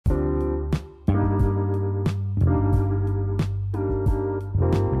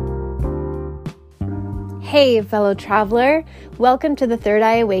Hey, fellow traveler. Welcome to the Third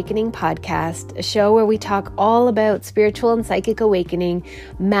Eye Awakening podcast, a show where we talk all about spiritual and psychic awakening,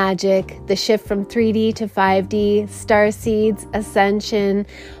 magic, the shift from 3D to 5D, starseeds, ascension,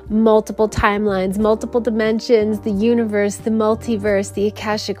 multiple timelines, multiple dimensions, the universe, the multiverse, the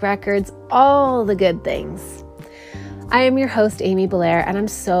Akashic records, all the good things. I am your host, Amy Belair, and I'm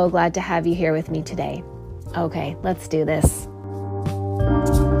so glad to have you here with me today. Okay, let's do this.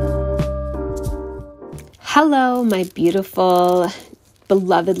 Hello, my beautiful,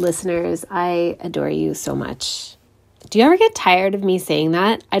 beloved listeners. I adore you so much. Do you ever get tired of me saying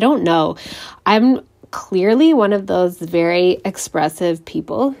that? I don't know. I'm clearly one of those very expressive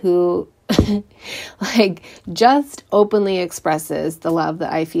people who just openly expresses the love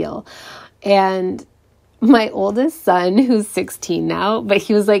that I feel. And my oldest son, who's 16 now, but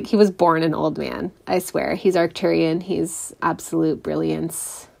he was born an old man. I swear. He's Arcturian. He's absolute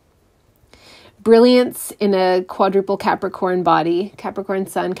brilliance. Brilliance in a quadruple Capricorn body, Capricorn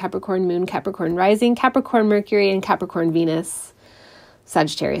Sun, Capricorn Moon, Capricorn Rising, Capricorn Mercury, and Capricorn Venus,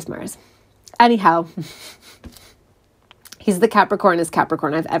 Sagittarius Mars. Anyhow, he's the Capricornest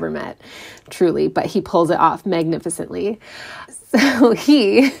Capricorn I've ever met, truly, but he pulls it off magnificently. So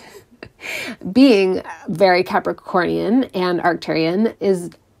he, being very Capricornian and Arcturian,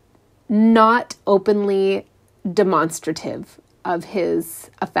 is not openly demonstrative of his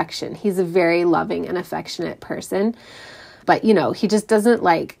affection. He's a very loving and affectionate person, but he just doesn't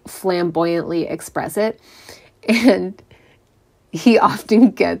flamboyantly express it. And he often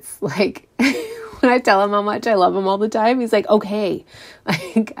gets when I tell him how much I love him all the time, he's like, okay,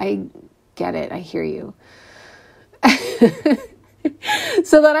 I get it. I hear you.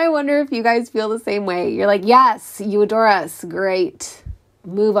 So then I wonder if you guys feel the same way. You're like, yes, you adore us. Great.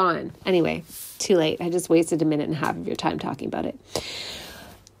 Move on. Anyway, too late. I just wasted a minute and a half of your time talking about it.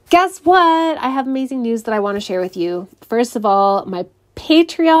 Guess what? I have amazing news that I want to share with you. First of all, my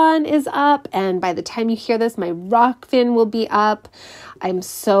Patreon is up, and by the time you hear this, my Rockfin will be up. I'm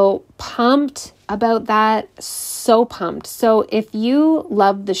so pumped about that. So pumped. So if you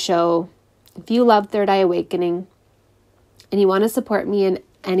love the show, if you love Third Eye Awakening, and you want to support me in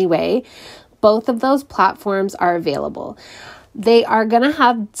any way, both of those platforms are available. They are going to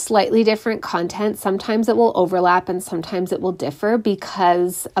have slightly different content. Sometimes it will overlap and sometimes it will differ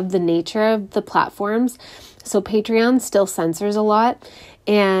because of the nature of the platforms. So Patreon still censors a lot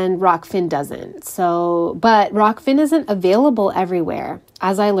and Rockfin doesn't. But Rockfin isn't available everywhere.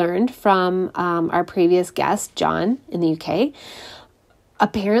 As I learned from our previous guest, John, in the UK,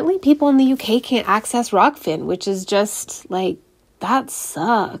 apparently people in the UK can't access Rockfin, which is just that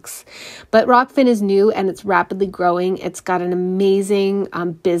sucks. But Rockfin is new and it's rapidly growing. It's got an amazing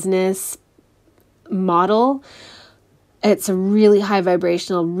business model. It's a really high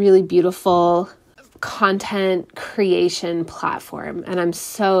vibrational, really beautiful content creation platform. And I'm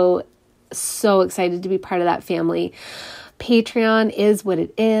so, so excited to be part of that family. Patreon is what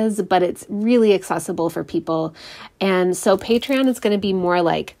it is, but it's really accessible for people. And so Patreon is going to be more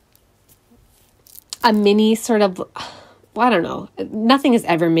like a mini sort of, I don't know. Nothing is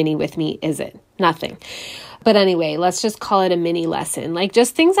ever mini with me, is it? Nothing. But anyway, let's just call it a mini lesson.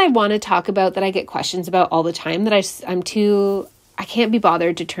 Just things I want to talk about that I get questions about all the time that I can't be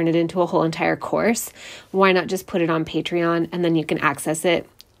bothered to turn it into a whole entire course. Why not just put it on Patreon and then you can access it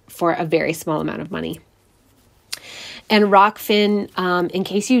for a very small amount of money? And Rockfin, in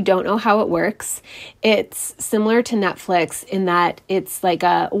case you don't know how it works, it's similar to Netflix in that it's like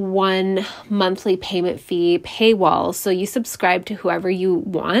a 1 monthly payment fee paywall. So you subscribe to whoever you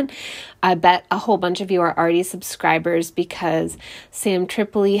want. I bet a whole bunch of you are already subscribers because Sam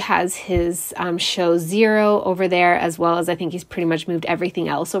Tripoli has his show Zero over there, as well as I think he's pretty much moved everything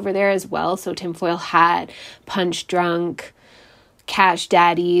else over there as well. So Tinfoil Hat, Punch Drunk, Cash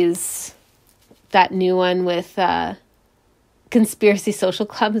Daddies, that new one with Conspiracy Social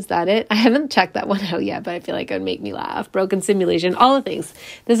Club, is that it? I haven't checked that one out yet, but I feel like it would make me laugh. Broken Simulation, all the things.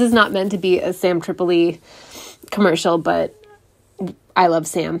 This is not meant to be a Sam Tripoli commercial, but I love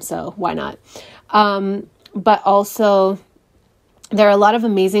Sam, so why not? But also, there are a lot of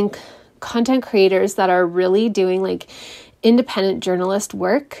amazing content creators that are really doing independent journalist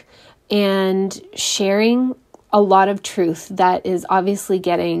work and sharing a lot of truth that is obviously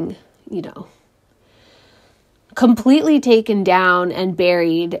getting, completely taken down and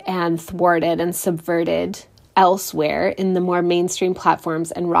buried and thwarted and subverted elsewhere in the more mainstream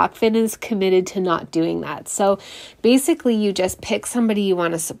platforms, and Rockfin is committed to not doing that. So basically you just pick somebody you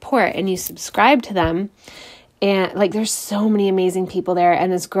want to support and you subscribe to them, and there's so many amazing people there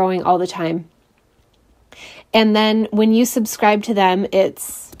and it's growing all the time. And then when you subscribe to them,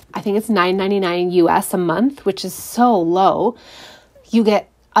 it's I think it's $9.99 US a month, which is so low. You get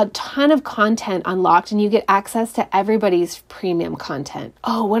a ton of content unlocked and you get access to everybody's premium content.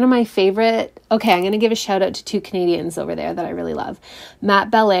 Oh, one of my favorite, okay, I'm going to give a shout out to 2 Canadians over there that I really love. Matt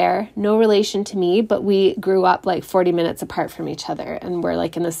Belair, no relation to me, but we grew up like 40 minutes apart from each other and we're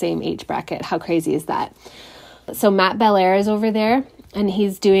like in the same age bracket. How crazy is that? So Matt Belair is over there and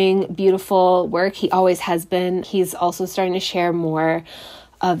he's doing beautiful work. He always has been. He's also starting to share more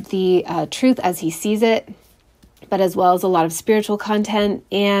of the truth as he sees it, but as well as a lot of spiritual content.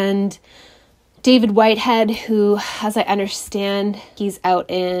 And David Whitehead, who, as I understand, he's out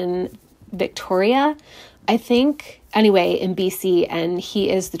in Victoria, I think, anyway, in BC, and he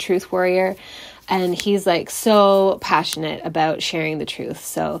is the truth warrior. And he's like so passionate about sharing the truth.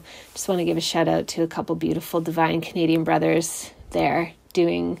 So just want to give a shout out to a couple beautiful divine Canadian brothers there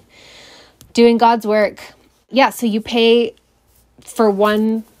doing God's work. Yeah, so you pay for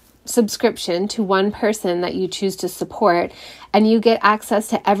one subscription to one person that you choose to support, and you get access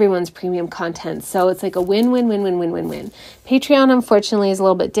to everyone's premium content. So it's like a win-win-win-win-win-win-win. Patreon, unfortunately, is a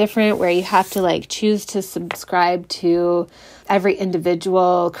little bit different, where you have to like choose to subscribe to every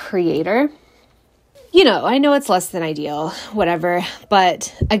individual creator. You know, I know it's less than ideal, whatever,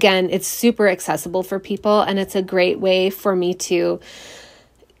 but again, it's super accessible for people, and it's a great way for me to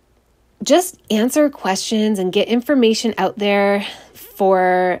just answer questions and get information out there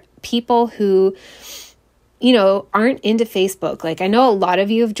for people who, you know, aren't into Facebook. Like, I know a lot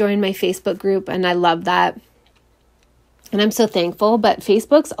of you have joined my Facebook group, and I love that. And I'm so thankful, but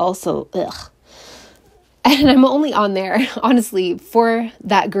Facebook's also, And I'm only on there, honestly, for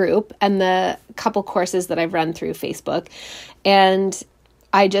that group and the couple courses that I've run through Facebook. And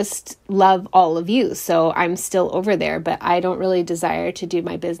I just love all of you. So I'm still over there, but I don't really desire to do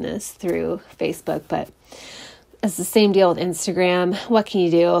my business through Facebook. But it's the same deal with Instagram. What can you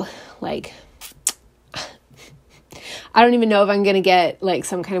do? Like, I don't even know if I'm going to get like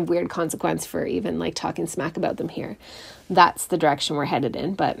some kind of weird consequence for even like talking smack about them here. That's the direction we're headed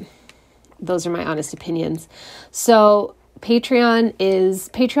in, but those are my honest opinions. So Patreon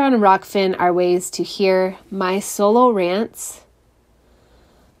and Rockfin are ways to hear my solo rants,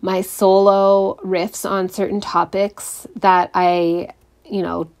 my solo riffs on certain topics that I'm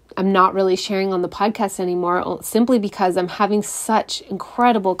not really sharing on the podcast anymore, simply because I'm having such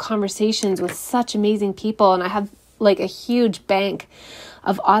incredible conversations with such amazing people, and I have like a huge bank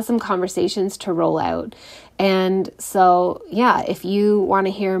of awesome conversations to roll out. And so, yeah, if you want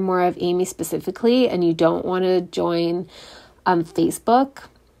to hear more of Amy specifically and you don't want to join Facebook,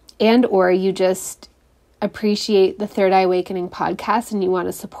 and or you just appreciate the Third Eye Awakening podcast and you want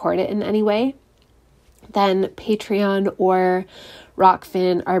to support it in any way, then Patreon or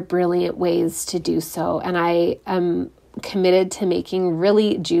Rockfin are brilliant ways to do so. And I am committed to making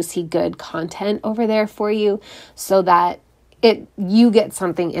really juicy, good content over there for you so that you get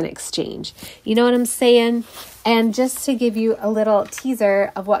something in exchange. You know what I'm saying? And just to give you a little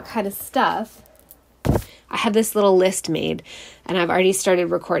teaser of what kind of stuff, I have this little list made and I've already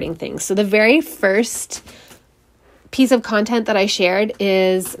started recording things. So the very first piece of content that I shared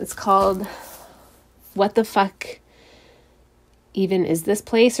it's called What the Fuck Even Is This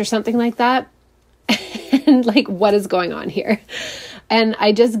Place, or something like that. And like, what is going on here? And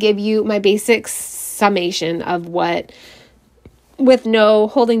I just give you my basic summation of with no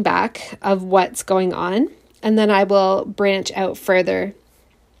holding back of what's going on. And then I will branch out further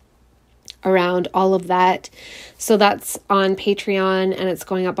around all of that. So that's on Patreon and it's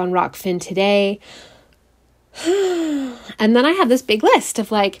going up on Rockfin today. And then I have this big list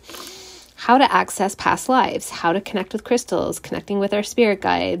of like how to access past lives, how to connect with crystals, connecting with our spirit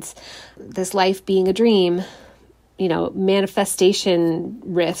guides, this life being a dream, manifestation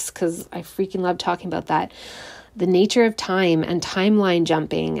riffs, because I freaking love talking about that. The nature of time and timeline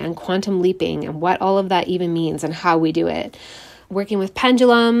jumping and quantum leaping and what all of that even means and how we do it. Working with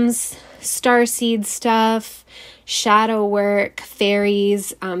pendulums, starseed stuff, shadow work,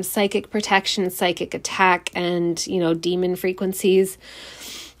 fairies, psychic protection, psychic attack, and, demon frequencies.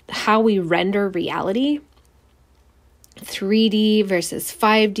 How we render reality. 3D versus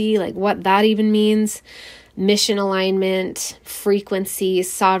 5D, like what that even means. Mission alignment, frequency,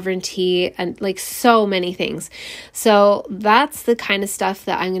 sovereignty, and like so many things. So that's the kind of stuff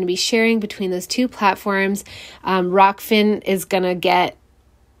that I'm going to be sharing between those two platforms. Rockfin is going to get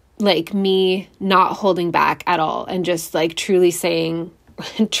like me not holding back at all and just like truly saying,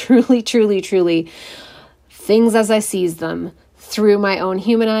 truly things as I seize them through my own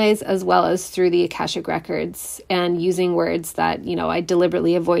human eyes as well as through the Akashic records, and using words that, I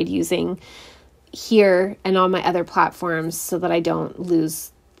deliberately avoid using here and on my other platforms so that I don't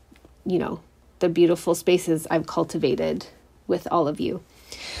lose the beautiful spaces I've cultivated with all of you.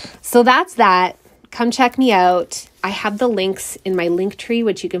 So that's that. Come check me out. I have the links in my link tree,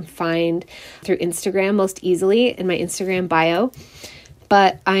 which you can find through Instagram most easily in my Instagram bio.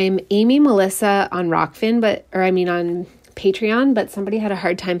 But I'm Amy Melissa on Rockfin, on Patreon, but somebody had a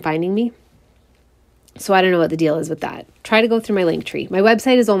hard time finding me. So I don't know what the deal is with that. Try to go through my link tree. My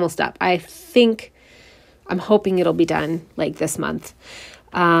website is almost up. I'm hoping it'll be done like this month.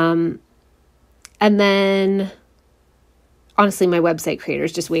 And then honestly, my website creator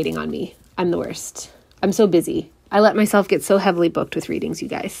is just waiting on me. I'm the worst. I'm so busy. I let myself get so heavily booked with readings, you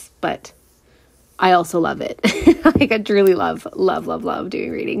guys, but I also love it. Like I truly love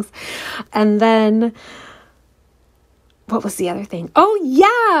doing readings. And then what was the other thing? Oh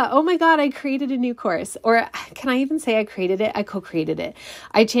yeah. Oh my God. I created a new course, or can I even say I created it? I co-created it.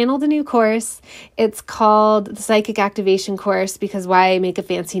 I channeled a new course. It's called the Psychic Activation Course, because why make a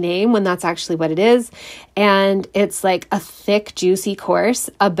fancy name when that's actually what it is? And it's like a thick, juicy course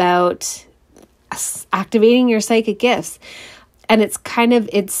about activating your psychic gifts. And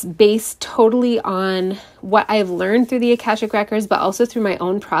it's based totally on what I've learned through the Akashic Records, but also through my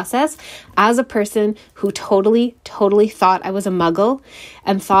own process as a person who totally thought I was a muggle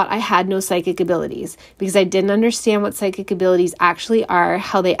and thought I had no psychic abilities, because I didn't understand what psychic abilities actually are,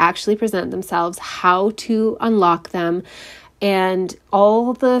 how they actually present themselves, how to unlock them, and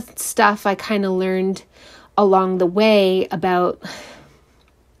all the stuff I kind of learned along the way about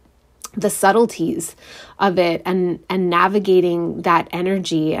the subtleties of it and navigating that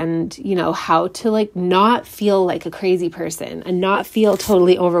energy, and how to like not feel like a crazy person and not feel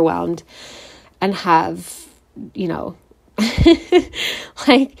totally overwhelmed and have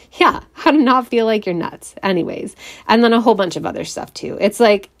how to not feel like you're nuts anyways. And then a whole bunch of other stuff too. It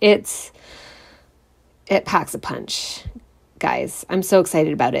packs a punch, guys. I'm so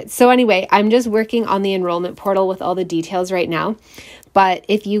excited about it. So anyway, I'm just working on the enrollment portal with all the details right now. But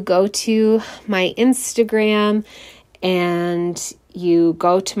if you go to my Instagram and you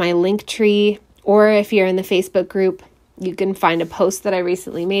go to my link tree, or if you're in the Facebook group, you can find a post that I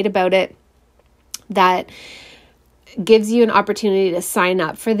recently made about it that gives you an opportunity to sign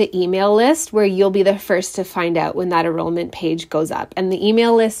up for the email list, where you'll be the first to find out when that enrollment page goes up. And the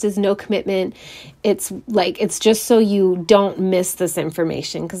email list is no commitment. It's just so you don't miss this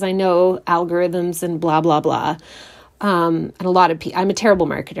information, because I know algorithms and blah, blah, blah. And a lot of people, I'm a terrible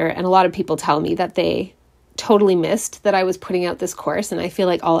marketer, and a lot of people tell me that they totally missed that I was putting out this course. And I feel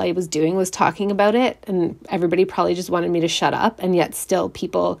like all I was doing was talking about it, and everybody probably just wanted me to shut up. And yet still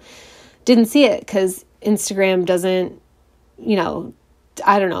people didn't see it because Instagram doesn't,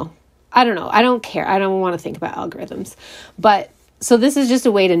 I don't know. I don't care. I don't want to think about algorithms. But so this is just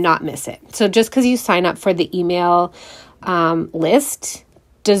a way to not miss it. So just because you sign up for the email list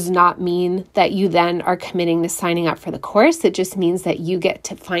does not mean that you then are committing to signing up for the course. It just means that you get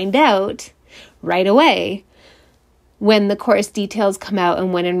to find out right away when the course details come out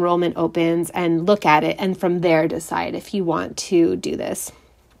and when enrollment opens, and look at it, and from there decide if you want to do this.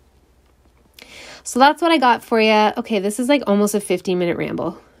 So that's what I got for you. Okay, this is like almost a 15-minute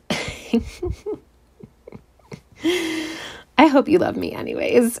ramble. I hope you love me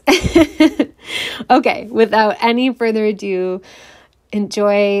anyways. Okay, without any further ado,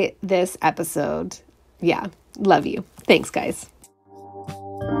 enjoy this episode. Yeah, love you. Thanks, guys.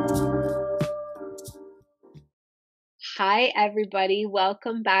 Hi, everybody.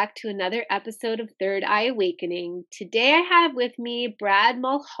 Welcome back to another episode of Third Eye Awakening. Today I have with me Brad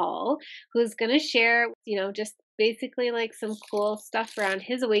Mulhall, who's going to share, just basically like some cool stuff around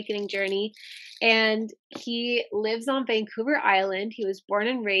his awakening journey. And he lives on Vancouver Island. He was born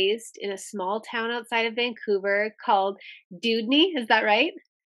and raised in a small town outside of Vancouver called Dewdney. Is that right?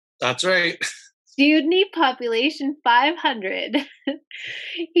 That's right. Dewdney, population 500.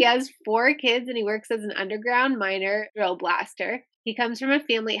 He has 4 kids and he works as an underground miner drill blaster. He comes from a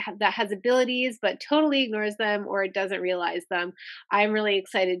family that has abilities but totally ignores them or doesn't realize them. I'm really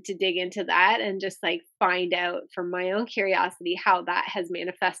excited to dig into that and just like find out from my own curiosity how that has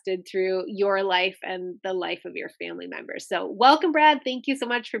manifested through your life and the life of your family members. So welcome, Brad. Thank you so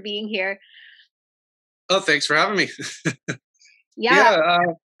much for being here. Oh, thanks for having me. Yeah.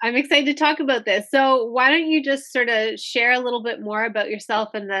 I'm excited to talk about this. So why don't you just sort of share a little bit more about yourself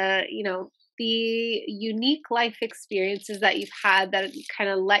and the unique life experiences that you've had that kind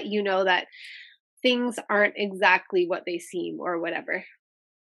of let you know that things aren't exactly what they seem or whatever.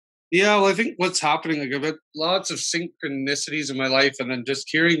 Yeah, well, I think what's happening, like I've had lots of synchronicities in my life, and then just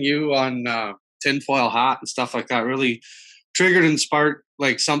hearing you on tinfoil hat and stuff like that really triggered and sparked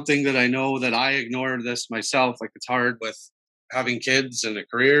like something that I know that I ignore this myself. Like it's hard with having kids and a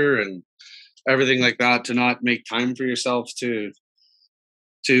career and everything like that, to not make time for yourself to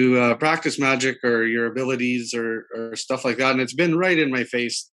practice magic or your abilities or stuff like that. And it's been right in my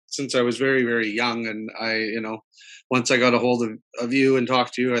face since I was very, very young. And once I got a hold of you and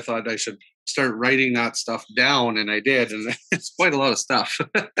talked to you, I thought I should start writing that stuff down. And I did. And it's quite a lot of stuff.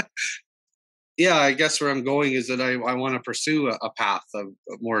 Yeah, I guess where I'm going is that I want to pursue a path, a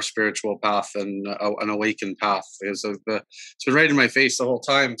more spiritual path and an awakened path. Because it's been right in my face the whole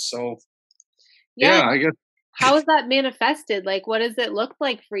time. So, Yeah. yeah, I guess. How is that manifested? Like, what does it look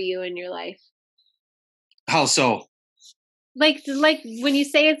like for you in your life? How so? Like when you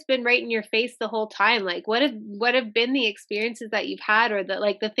say it's been right in your face the whole time, like what have been the experiences that you've had, or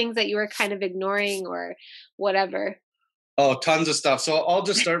the things that you were kind of ignoring or whatever? Oh, tons of stuff. So I'll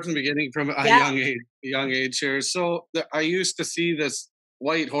just start from the beginning, from a Yeah. young age here. So I used to see this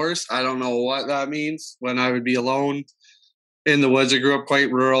white horse. I don't know what that means. When I would be alone in the woods, I grew up quite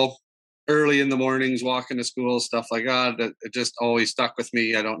rural. Early in the mornings, walking to school, stuff like that. It just always stuck with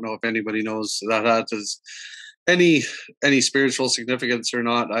me. I don't know if anybody knows that has any spiritual significance or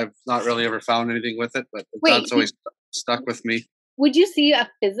not. I've not really ever found anything with it, but Wait, that's always stuck with me. would you see a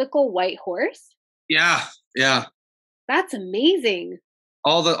physical white horse? Yeah, yeah. That's amazing.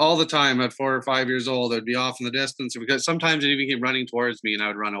 All the time at 4 or 5 years old, I'd be off in the distance, because sometimes it even came running towards me and I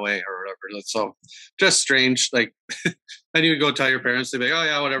would run away or whatever. So just strange. Like, then you would go tell your parents, they'd be like, oh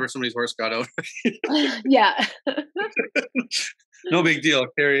yeah, whatever, somebody's horse got out. Yeah. No big deal,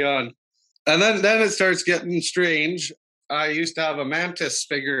 carry on. And then it starts getting strange. I used to have a mantis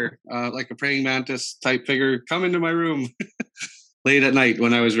figure, like a praying mantis type figure, come into my room late at night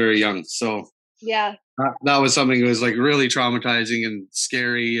when I was very young. So Yeah. that was something that was like really traumatizing and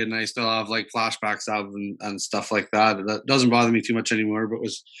scary, and I still have like flashbacks of and stuff like that. That doesn't bother me too much anymore, but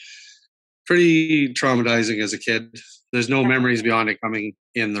was pretty traumatizing as a kid. There's no memories beyond it coming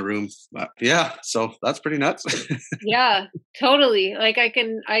in the room. But yeah, so that's pretty nuts. Yeah, totally. Like I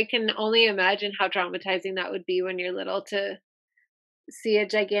can only imagine how traumatizing that would be when you're little to see a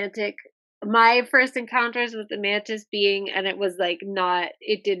gigantic. My first encounters with the mantis being, and it was like not,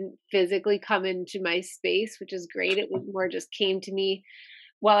 it didn't physically come into my space, which is great. It was more just came to me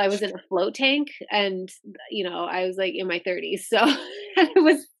while I was in a float tank, and I was like in my 30s, so it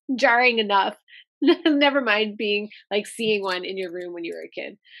was jarring enough. Never mind being like seeing one in your room when you were a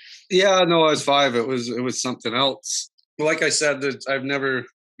kid. Yeah, no, I was 5. It was something else. Like I said, I've never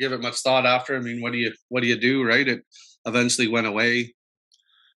give it much thought after. I mean, what do you do, right? It eventually went away,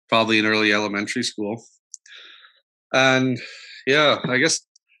 probably in early elementary school. And yeah, I guess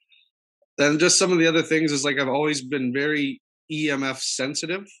then just some of the other things is like I've always been very EMF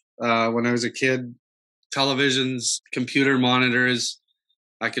sensitive. When I was a kid, televisions, computer monitors,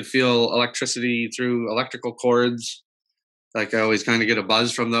 I could feel electricity through electrical cords. Like I always kind of get a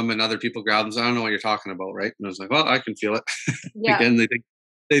buzz from them, and other people grab them. So I don't know what you're talking about, right? And I was like, well, I can feel it. Yeah. Again,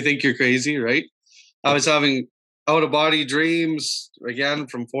 they think you're crazy, right? I was having out of body dreams again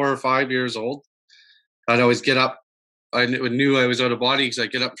from 4 or 5 years old. I'd always get up. I knew I was out of body because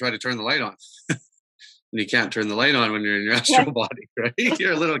I'd get up and try to turn the light on. And you can't turn the light on when you're in your Yeah. astral body, right?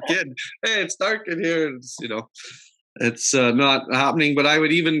 You're a little kid. Hey, it's dark in here. It's not happening. But I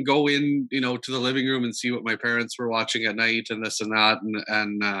would even go in, to the living room and see what my parents were watching at night and this and that,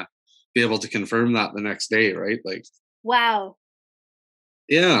 and be able to confirm that the next day, right? Like, Wow.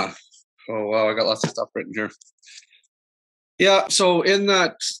 yeah. Oh wow, I got lots of stuff written here. Yeah, so in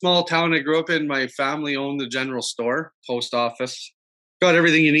that small town I grew up in, my family owned the general store, post office. Got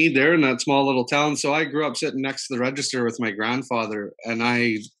everything you need there in that small little town. So I grew up sitting next to the register with my grandfather, and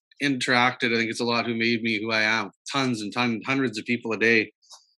I interacted. I think it's a lot who made me who I am. Tons and tons, hundreds of people a day,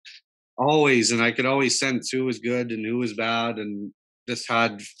 always, and I could always sense who was good and who was bad, and just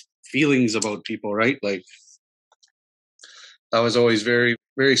had feelings about people, right? Like that was always very,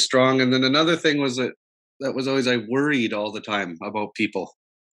 very strong. And then another thing was that was always I worried all the time about people.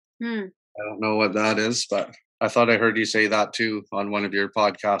 Hmm. I don't know what that is, but I thought I heard you say that too on one of your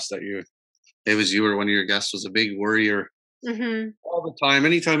podcasts, that it was you or one of your guests was a big worrier Mm-hmm. all the time.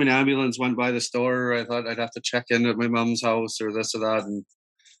 Anytime an ambulance went by the store, I thought I'd have to check in at my mom's house or this or that, and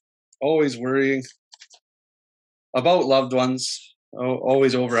always worrying about loved ones.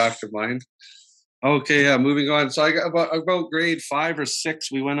 Always overactive mind. Okay, yeah, moving on. So I got about grade 5 or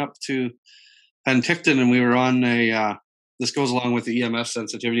 6, we went up to Penticton, and we were on this goes along with the EMF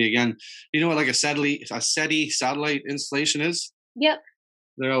sensitivity again. You know what like a SETI satellite installation is? Yep.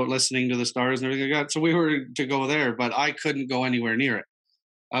 They're out listening to the stars and everything like that. So we were to go there, but I couldn't go anywhere near it.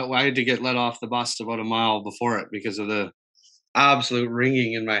 I had to get let off the bus about a mile before it because of the absolute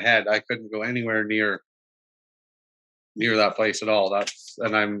ringing in my head. I couldn't go anywhere near near that place at all. That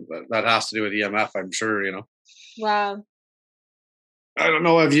has to do with EMF, I'm sure, Wow. I don't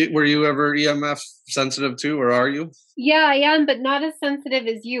know. Were you ever EMF sensitive too, or are you? Yeah, I am, but not as sensitive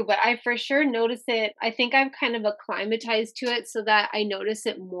as you. But I for sure notice it. I think I've kind of acclimatized to it so that I notice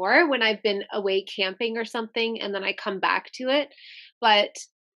it more when I've been away camping or something and then I come back to it. But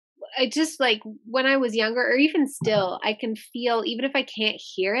I just like when I was younger, or even still, I can feel, even if I can't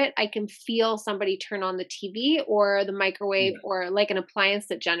hear it, I can feel somebody turn on the TV or the microwave Yeah. or like an appliance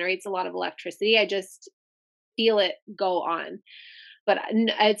that generates a lot of electricity. I just feel it go on. But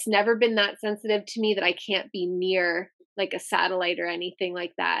it's never been that sensitive to me that I can't be near like a satellite or anything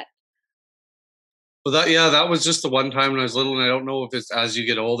like that. Well, that was just the one time when I was little, and I don't know if it's as you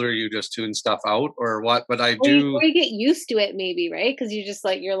get older, you just tune stuff out or what. But I Or do. you get used to it maybe, right? Because you just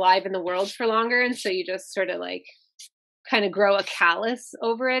like you're alive in the world for longer, and so you just sort of like kind of grow a callus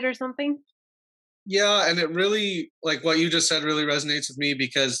over it or something. Yeah, and it really, like what you just said, really resonates with me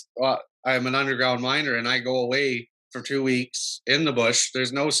because I'm an underground miner, and I go away for 2 weeks in the bush.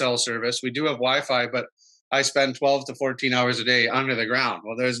 There's no cell service. We do have Wi-Fi, but I spend 12 to 14 hours a day under the ground.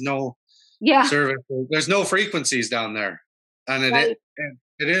 Well, there's no Yeah, service. There's no frequencies down there, and right.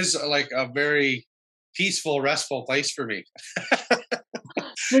 it is like a very peaceful, restful place for me.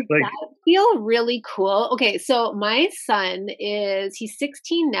 Does Like, that feel really cool? Okay, so my son he's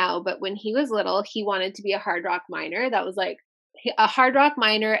 16 now, but when he was little, he wanted to be a hard rock miner. That was like a hard rock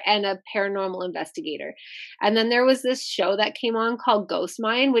miner and a paranormal investigator. And then there was this show that came on called Ghost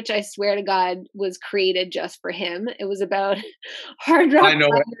Mine, which I swear to God was created just for him. It was about hard rock I know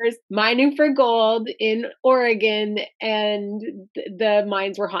it. miners mining for gold in Oregon, and the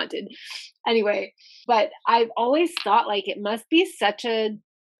mines were haunted. Anyway, but I've always thought like it must be such a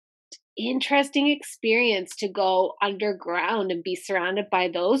interesting experience to go underground and be surrounded by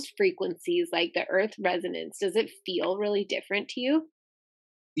those frequencies like the earth resonance. Does it feel really different to you?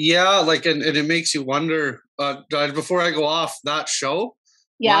 Yeah, like, and it makes you wonder. Before I go off that show,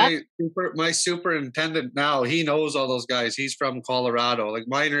 Yeah. my superintendent now, he knows all those guys. He's from Colorado. Like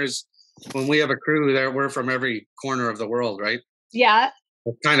miners, when we have a crew there, we're from every corner of the world, right? Yeah.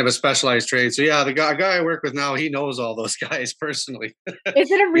 It's kind of a specialized trade. So yeah, the guy I work with now, he knows all those guys personally.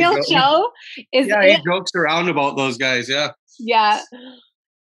 Is it a real show? Is Yeah, he it? jokes around about those guys. Yeah, Yeah.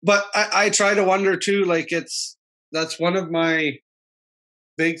 but I try to wonder too. Like that's one of my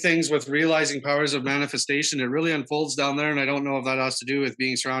big things with realizing powers of manifestation. It really unfolds down there, and I don't know if that has to do with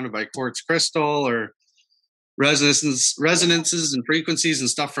being surrounded by quartz crystal or resonances and frequencies and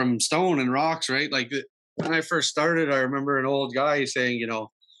stuff from stone and rocks, right? Like when I first started, I remember an old guy saying,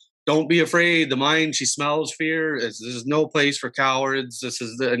 don't be afraid. The mind, she smells fear. This is no place for cowards.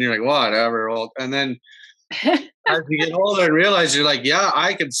 And you're like, whatever. Well, and then as you get older and realize, you're like, yeah,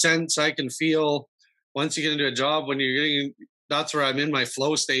 I can sense, I can feel. Once you get into a job, when you're getting, that's where I'm in my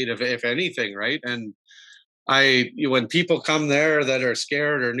flow state of, if anything, right? And when people come there that are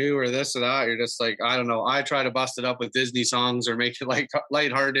scared or new or this or that, you're just like, I don't know. I try to bust it up with Disney songs or make it like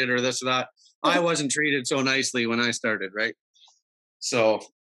lighthearted or this or that. I wasn't treated so nicely when I started, right? So,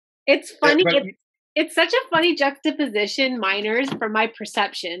 It's funny. but It's such a funny juxtaposition, minors, from my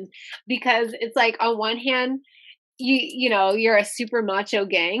perception, because it's like on one hand, you're a super macho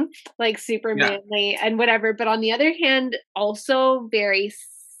gang, like super yeah, manly and whatever, but on the other hand, also very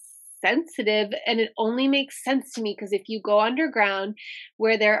sensitive. And it only makes sense to me because if you go underground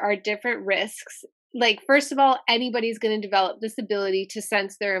where there are different risks, like first of all, anybody's going to develop this ability to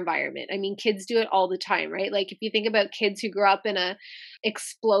sense their environment. I mean, kids do it all the time, right? Like if you think about kids who grow up in a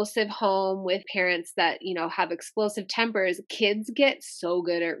explosive home with parents that have explosive tempers, kids get so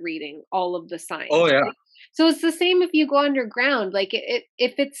good at reading all of the signs, oh yeah, right? So it's the same if you go underground. Like if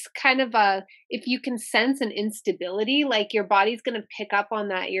it's kind of if you can sense an instability, like your body's going to pick up on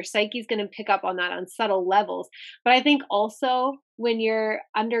that, your psyche's going to pick up on that on subtle levels. But I think also when you're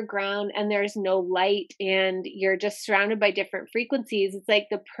underground and there's no light and you're just surrounded by different frequencies, it's like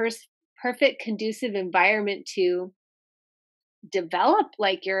the perfect conducive environment to develop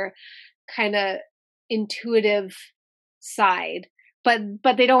like your kind of intuitive side, but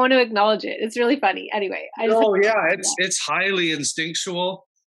they don't want to acknowledge it. It's really funny. Anyway, I just oh yeah, it's highly instinctual,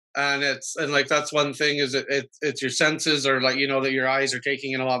 and like that's one thing is it's your senses are like that your eyes are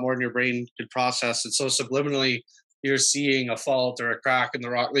taking in a lot more than your brain could process. It's so subliminally you're seeing a fault or a crack in the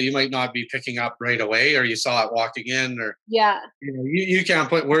rock that you might not be picking up right away, or you saw it walking in, or yeah. you can't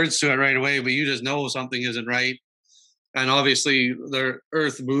put words to it right away, but you just know something isn't right. And obviously, the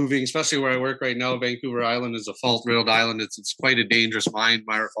earth moving, especially where I work right now, Vancouver Island is a fault-riddled island. It's quite a dangerous mine.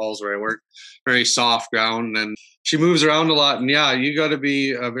 Myra Falls, where I work, very soft ground, and she moves around a lot. And yeah, you got to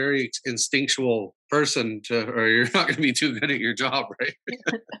be a very instinctual person or you're not going to be too good at your job,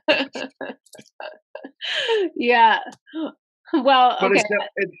 right? Yeah. Well, But okay.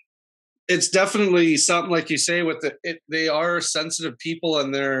 it's definitely something like you say with they are sensitive people,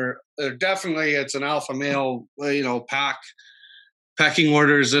 and they're definitely, it's an alpha male, pecking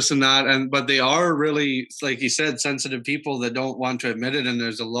orders, this and that, but they are really, like you said, sensitive people that don't want to admit it. And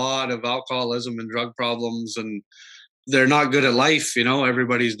there's a lot of alcoholism and drug problems, and they're not good at life.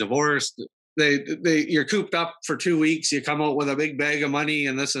 Everybody's divorced. You're cooped up for 2 weeks. You come out with a big bag of money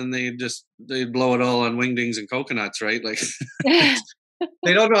and this, and they blow it all on wingdings and coconuts, right? Like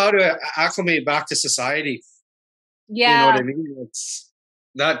they don't know how to acclimate back to society. You know what Yeah. I mean? It's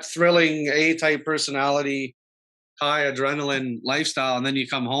that thrilling A-type personality, high adrenaline lifestyle, and then you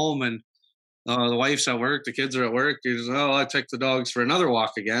come home and the wife's at work, the kids are at work. You just, I took the dogs for another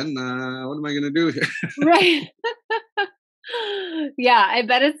walk again. What am I going to do here? Right. Yeah, I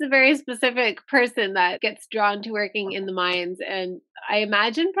bet it's a very specific person that gets drawn to working in the mines, and I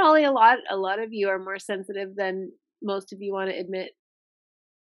imagine probably a lot of you are more sensitive than most of you want to admit.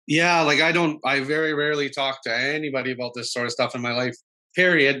 Yeah, like I very rarely talk to anybody about this sort of stuff in my life.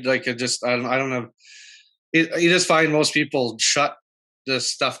 Period. Like I don't know. You just find most people shut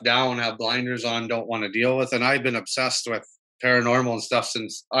this stuff down, have blinders on, don't want to deal with. And I've been obsessed with paranormal and stuff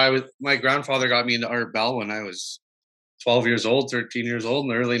since my grandfather got me into Art Bell when I was 12 years old, 13 years old in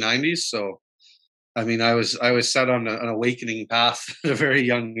the early 90s. So, I mean, I was set on an awakening path at a very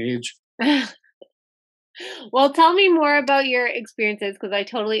young age. Well, tell me more about your experiences because I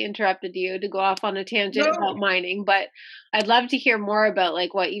totally interrupted you to go off on a tangent No. about mining, but I'd love to hear more about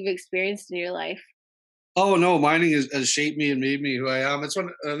like what you've experienced in your life. Oh no, mining has shaped me and made me who I am. It's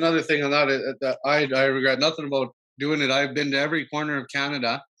another thing on that I regret nothing about doing it. I've been to every corner of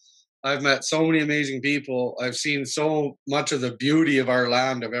Canada. I've met so many amazing people. I've seen so much of the beauty of our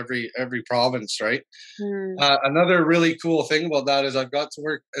land, of every province. Right. Hmm. Another really cool thing about that is I've got to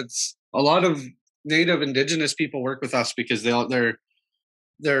work. It's a lot of Native Indigenous people work with us because they're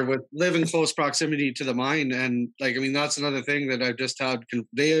live in close proximity to the mine. And like, I mean, that's another thing that I've just had.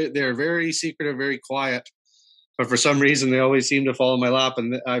 They're very secretive, very quiet, but for some reason they always seem to fall in my lap.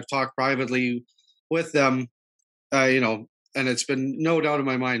 And I've talked privately with them, and it's been no doubt in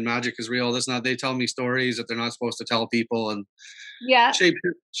my mind, magic is real. This not, they tell me stories that they're not supposed to tell people, and Yeah.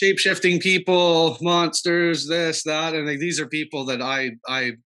 shape shifting people, monsters, this, that. And like, these are people that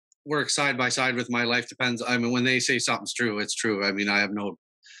I work side by side with. My life depends. I mean, when they say something's true, it's true. I mean, I have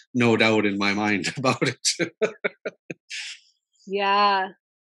no doubt in my mind about it. Yeah.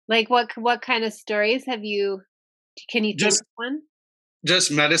 Like what kind of stories have you can you think just of one?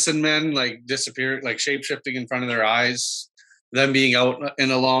 just medicine men like disappear, like shape shifting in front of their eyes, them being out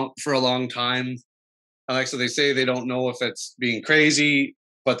for a long time. And like, so they say they don't know if it's being crazy,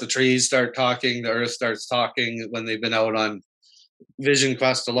 but the trees start talking, the earth starts talking when they've been out on vision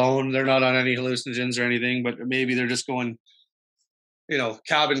quest alone. They're not on any hallucinogens or anything, but maybe they're just going,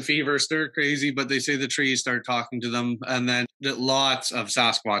 cabin fever, stir crazy, but they say the trees start talking to them. And then lots of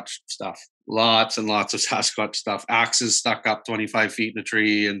Sasquatch stuff, lots and lots of Sasquatch stuff, axes stuck up 25 feet in a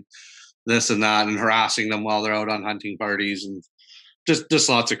tree and this and that, and harassing them while they're out on hunting parties, and just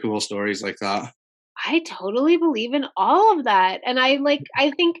lots of cool stories like that. I totally believe in all of that. And I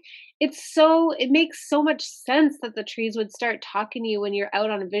think it makes so much sense that the trees would start talking to you when you're out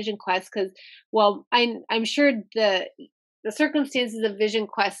on a vision quest cuz well, I'm sure the circumstances of vision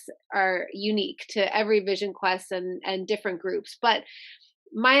quests are unique to every vision quest and different groups. But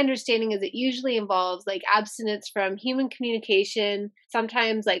my understanding is it usually involves like abstinence from human communication,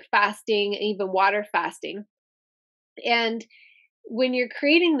 sometimes like fasting, even water fasting. And when you're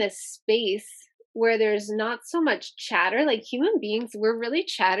creating this space where there's not so much chatter, like human beings, we're really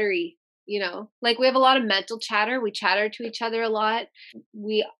chattery, like we have a lot of mental chatter. We chatter to each other a lot.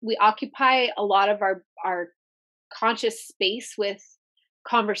 We occupy a lot of our conscious space with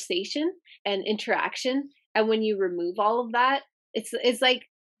conversation and interaction. And when you remove all of that, it's like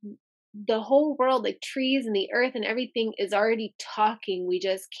the whole world, like trees and the earth and everything is already talking. We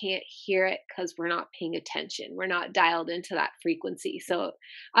just can't hear it because we're not paying attention. We're not dialed into that frequency. So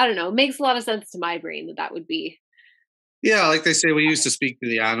I don't know. It makes a lot of sense to my brain that would be. Yeah, like they say, we used to speak to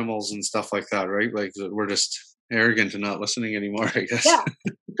the animals and stuff like that, right? Like we're just arrogant and not listening anymore, I guess. Yeah,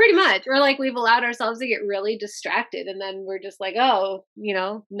 pretty much. Or like we've allowed ourselves to get really distracted and then we're just like, oh,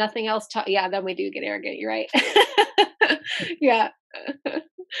 nothing else. Then we do get arrogant. You're right. Yeah.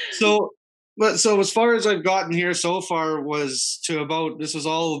 So but so as far as I've gotten here so far was to about, this was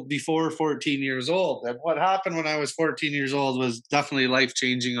all before 14 years old. And what happened when I was 14 years old was definitely life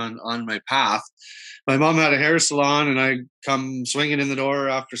changing on my path. My mom had a hair salon, and I come swinging in the door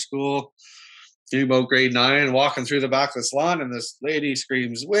after school, about grade 9, walking through the back of the salon, and this lady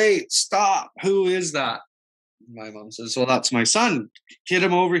screams, "Wait, stop! Who is that?" My mom says, "Well, that's my son. Get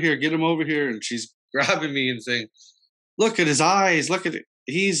him over here. Get him over here." And she's grabbing me and saying, "Look at his eyes. Look at it.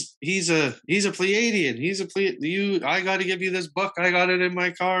 He's a Pleiadian. I got to give you this book. I got it in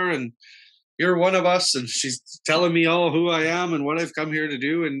my car, and you're one of us." And she's telling me all who I am and what I've come here to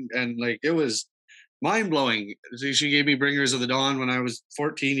do, and like it was mind blowing. She gave me Bringers of the Dawn when I was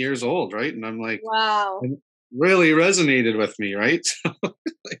 14 years old, right? And I'm like, Wow. it really resonated with me, right?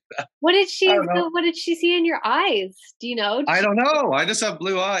 Like that. What did I she don't know. so what did she see in your eyes? Do you know? I don't know. I just have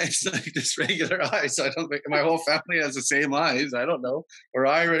blue eyes, like just regular eyes. I don't think my whole family has the same eyes. I don't know. Or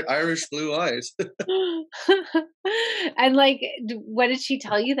Irish blue eyes. And like, what did she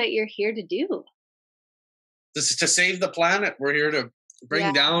tell you that you're here to do? This is to save the planet. We're here to Yeah.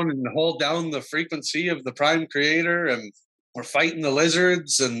 bring down and hold down the frequency of the prime creator, and we're fighting the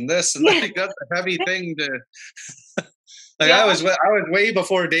lizards and this and that. That's a heavy thing to. Like Yeah. I was way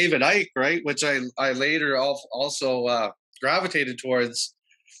before David Icke, right? Which I later also gravitated towards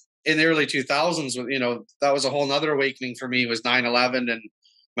in the early 2000s. That was a whole nother awakening for me. Was 9/11, and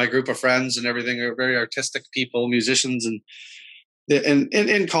my group of friends and everything are very artistic people, musicians, and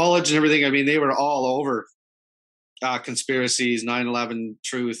in college and everything. I mean, they were all over conspiracies, 9/11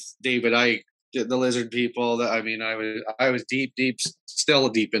 truth, David Icke, the lizard people. That I mean, I was still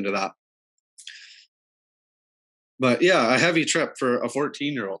deep into that. But yeah, a heavy trip for a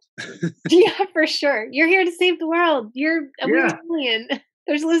 14-year-old. Yeah, for sure. You're here to save the world. We're Yeah, alien.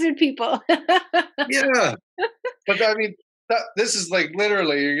 There's lizard people. yeah. But I mean, this is like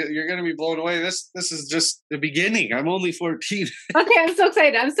literally, you're going to be blown away. This is just the beginning. I'm only 14. Okay, I'm so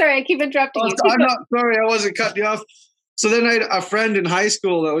excited. I'm sorry, I keep interrupting you. I'm not sorry. I wasn't cutting you off. So then I had a friend in high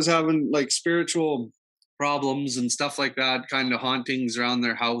school that was having like spiritual problems and stuff like that, kind of hauntings around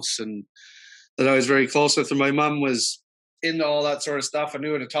their house, and that I was very close with. And my mom was into all that sort of stuff. I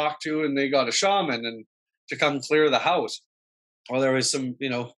knew who to talk to, and they got a shaman and to come clear the house. Well, there was some,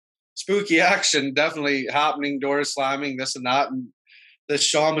 spooky action definitely happening, doors slamming, this and that. And this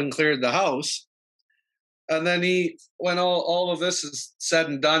shaman cleared the house. And then when all of this is said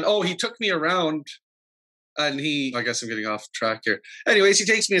and done, he took me around, and I guess I'm getting off track here. Anyways, he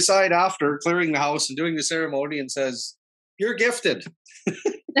takes me aside after clearing the house and doing the ceremony and says, "You're gifted."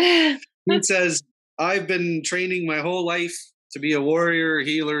 He says, "I've been training my whole life to be a warrior, a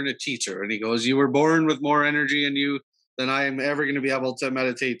healer, and a teacher." And he goes, "You were born with more energy in you than I am ever going to be able to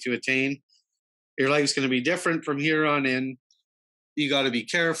meditate to attain. Your life's going to be different from here on in. You got to be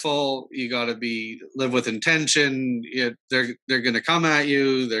careful. You got to live with intention. They're going to come at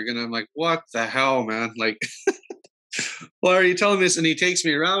you. They're going to." I'm like, "What the hell, man? Like, why are you telling me this?" And he takes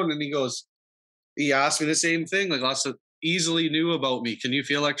me around, and he asked me the same thing. Like, also easily knew about me. "Can you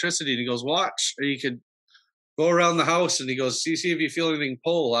feel electricity?" And he goes, "Watch. Or you could go around the house." And he goes, see if you feel anything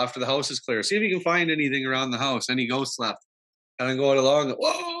pull after the house is clear. See if you can find anything around the house, any ghosts left." And I'm going along.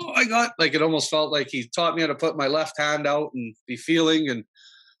 Whoa! I got like, it almost felt like he taught me how to put my left hand out and be feeling. And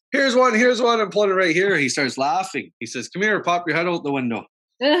here's one. I'm putting it right here. He starts laughing. He says, "Come here, pop your head out the window."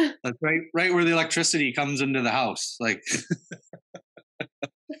 That's right where the electricity comes into the house, like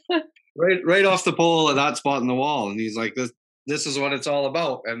right off the pole at that spot in the wall. And he's like, this is what it's all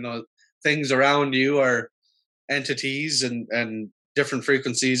about. And the things around you are entities and different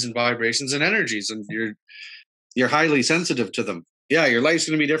frequencies and vibrations and energies, and you're highly sensitive to them. Yeah, your life's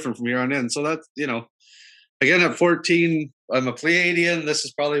going to be different from here on in. So that's, again, at 14, I'm a Pleiadian. This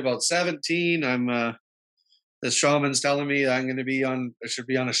is probably about 17. This shaman's telling me I should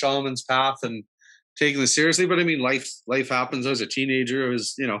be on a shaman's path and taking this seriously. But I mean, life happens. I was a teenager. I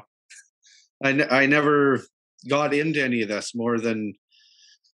was, I never got into any of this more than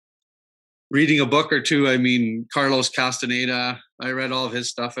reading a book or two. I mean, Carlos Castaneda, I read all of his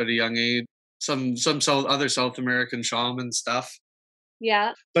stuff at a young age. Some other South American shaman stuff.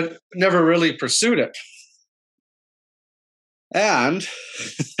 Yeah. But never really pursued it. And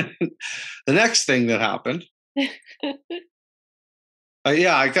the next thing that happened,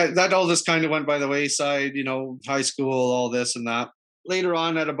 I got that, all this kind of went by the wayside, high school, all this and that. Later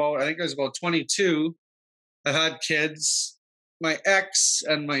on I think I was about 22, I had kids. My ex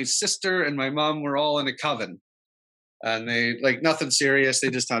and my sister and my mom were all in a coven. And they, like, nothing serious. They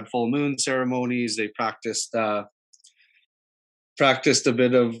just had full moon ceremonies. They practiced a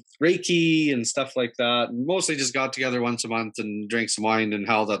bit of Reiki and stuff like that. And mostly just got together once a month and drank some wine and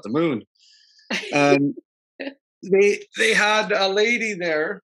howled at the moon. And they had a lady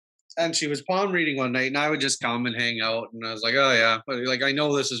there, and she was palm reading one night, and I would just come and hang out, and I was like, oh yeah, but like I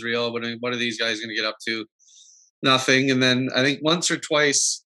know this is real, but what are these guys going to get up to? Nothing. And then I think once or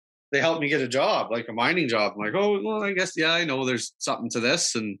twice they helped me get a job, like a mining job. I'm like, oh well, I guess yeah, I know there's something to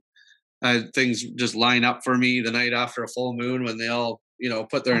this, and things just line up for me the night after a full moon when they all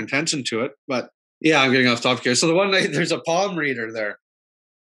put their intention to it. But yeah, I'm getting off topic here. So the one night there's a palm reader there,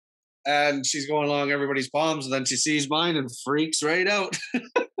 and she's going along everybody's palms, and then she sees mine and freaks right out.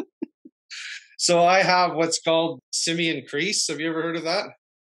 So I have what's called simian crease. Have you ever heard of that?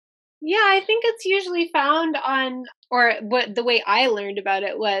 Yeah, I think it's usually found on, or what the way I learned about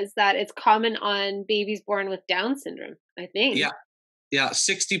it was that it's common on babies born with Down syndrome, I think. Yeah. Yeah.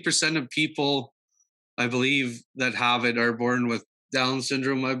 60% of people, I believe, that have it are born with Down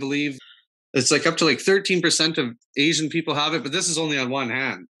syndrome, I believe. It's like up to like 13% of Asian people have it, but this is only on one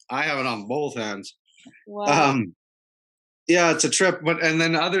hand. I have it on both hands. Wow. Yeah, it's a trip. But and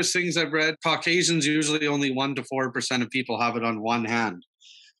then other things I've read, Caucasians usually only 1 to 4% of people have it on one hand.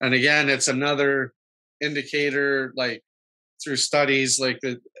 And again, it's another indicator, like through studies, like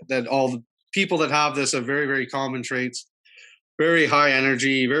that all the people that have this have very, very common traits, very high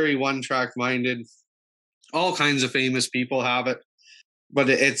energy, very one track minded. All kinds of famous people have it, but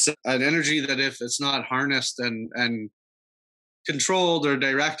it's an energy that if it's not harnessed and controlled or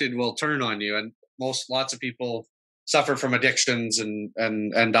directed will turn on you. And lots of people suffer from addictions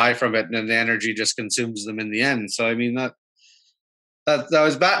and die from it, and the energy just consumes them in the end. So I mean that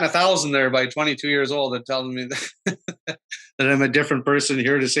was batting 1,000 there by 22 years old and telling me that I'm a different person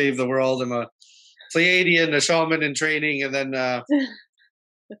here to save the world. I'm a Pleiadian, a shaman in training, and then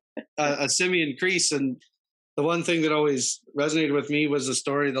a simian crease. And the one thing that always resonated with me was the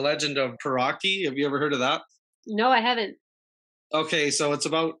story, the legend of Piraki. Have you ever heard of that? No, I haven't. Okay, so it's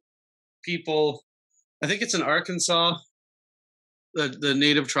about people. I think it's in Arkansas. The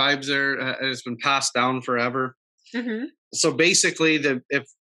native tribes there, it's been passed down forever. Mm-hmm. So basically, if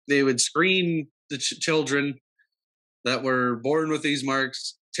they would screen the children that were born with these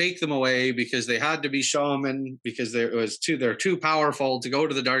marks, take them away because they had to be shaman because they're too powerful to go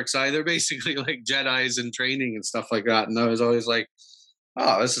to the dark side. They're basically like Jedis in training and stuff like that. And I was always like,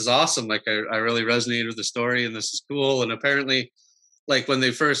 oh, this is awesome. Like I really resonated with the story, and this is cool. And apparently, like when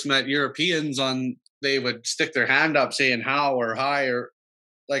they first met Europeans, they would stick their hand up saying how or hi or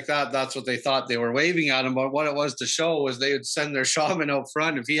like that. That's what they thought they were waving at him. But what it was to show was they would send their shaman out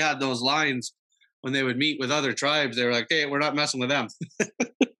front. If he had those lines when they would meet with other tribes, they were like, hey, we're not messing with them.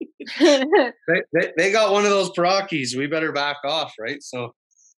 they got one of those Parakis. We better back off, right? So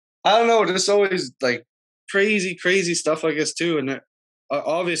I don't know. Just always like crazy stuff, I guess, too. And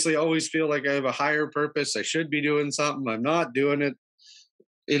obviously always feel like I have a higher purpose. I should be doing something. I'm not doing it.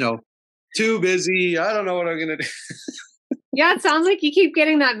 Too busy. I don't know what I'm going to do. Yeah, it sounds like you keep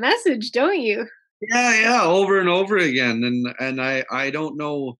getting that message, don't you? Yeah, over and over again. And I don't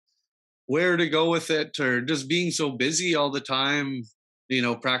know where to go with it, or just being so busy all the time.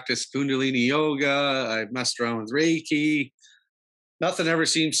 Practice Kundalini yoga. I messed around with Reiki. Nothing ever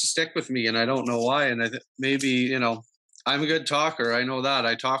seems to stick with me, and I don't know why. And maybe I'm a good talker. I know that.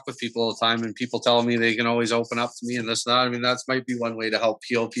 I talk with people all the time, and people tell me they can always open up to me and this and that. I mean, that might be one way to help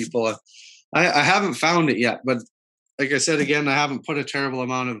heal people. I haven't found it yet, but like I said again, I haven't put a terrible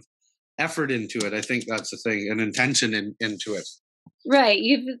amount of effort into it. I think that's the thing, an intention into it. Right.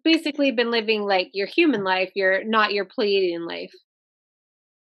 You've basically been living like your human life. You're not your Pleiadian life.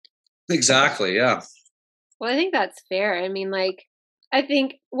 Exactly. Yeah. Well, I think that's fair. I mean, like, I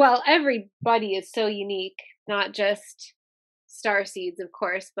think, well, everybody is so unique, not just starseeds, of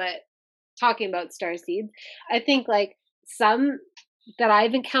course, but talking about starseeds, I think like some that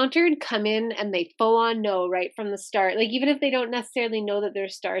I've encountered come in and they full on know right from the start. Like, even if they don't necessarily know that they're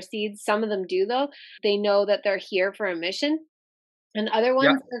starseeds, some of them do, though. They know that they're here for a mission. And other Yeah.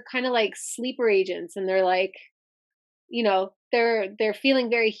 ones are kind of like sleeper agents, and they're like, they're feeling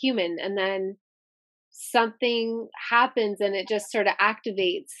very human, and then something happens and it just sort of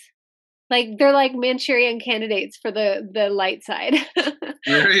activates, like they're like Manchurian candidates for the light side.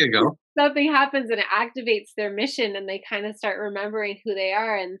 There you go. Something happens and it activates their mission, and they kind of start remembering who they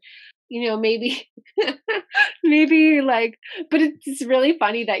are. And maybe maybe like, but it's really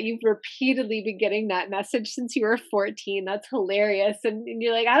funny that you've repeatedly been getting that message since you were 14. That's hilarious. And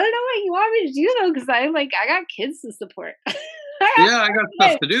you're like, I don't know what you want me to do though, because I got kids to support. I got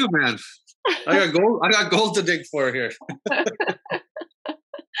stuff to do, man. I got gold to dig for here.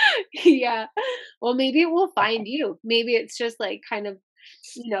 Yeah. Well, maybe it will find you. Maybe it's just like kind of,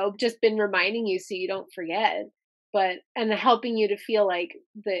 just been reminding you so you don't forget. and helping you to feel like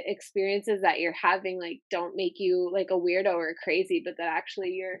the experiences that you're having like don't make you like a weirdo or crazy, but that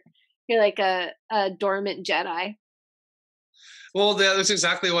actually you're like a dormant Jedi. Well, that's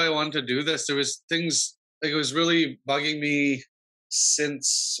exactly why I wanted to do this. There was things like it was really bugging me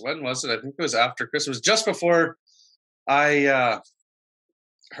since when was it? I think it was after Christmas, just before I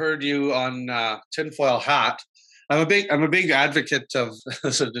heard you on Tinfoil Hat. I'm a big advocate of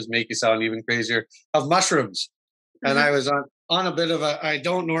this will just make you sound even crazier of mushrooms. And Mm-hmm. I was on a bit of a I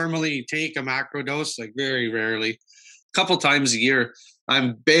don't normally take a macro dose, like very rarely. A couple times a year.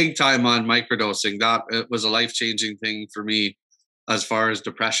 I'm big time on microdosing. That it was a life-changing thing for me as far as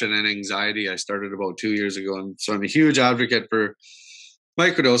depression and anxiety. I started about 2 years ago. And so I'm a huge advocate for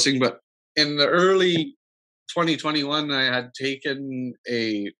microdosing. But in the early 2021, I had taken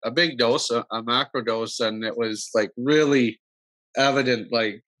a big dose, a macro dose, and it was like really evident,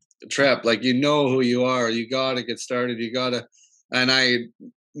 like trip, like you know who you are, you gotta get started, you gotta. And I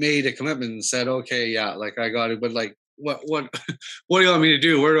made a commitment and said, okay, yeah, like I got it, but like what what do you want me to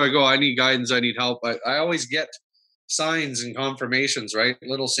do? Where do I go? I need guidance, I need help. I always get signs and confirmations, right?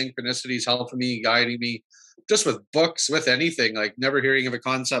 Little synchronicities helping me, guiding me, just with books, with anything, like never hearing of a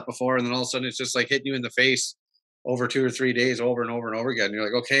concept before, and then all of a sudden it's just like hitting you in the face over 2 or 3 days over and over and over again. You're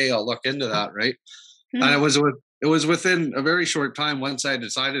like, okay, I'll look into that, right? And it was within a very short time once I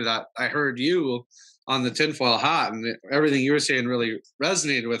decided that I heard you on the tinfoil hat, and everything you were saying really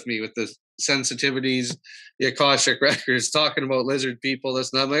resonated with me with the sensitivities, the Akashic records, talking about lizard people,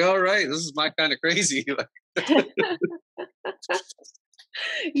 this and that. I'm like, all right, this is my kind of crazy.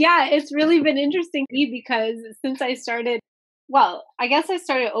 Yeah, it's really been interesting to me because since I started, well, I guess I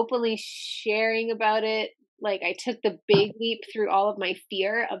started openly sharing about it. Like I took the big leap through all of my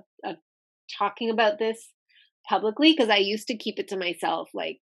fear of talking about this publicly because I used to keep it to myself,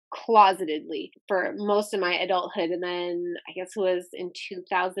 like closetedly for most of my adulthood. And then I guess it was in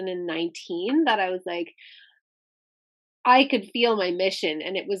 2019 that I was like, I could feel my mission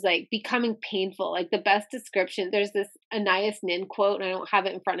and it was like becoming painful. Like the best description, there's this Anais Nin quote, and I don't have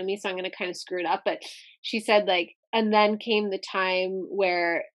it in front of me, so I'm going to kind of screw it up. But she said, like, and then came the time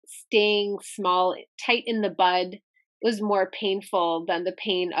where staying small, tight in the bud was more painful than the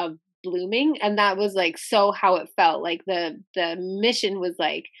pain of blooming. And that was like so how it felt. Like the mission was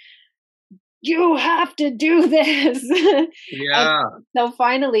like, you have to do this. And Yeah. so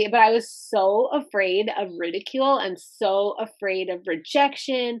finally, but I was so afraid of ridicule and so afraid of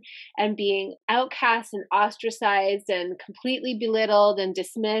rejection and being outcast and ostracized and completely belittled and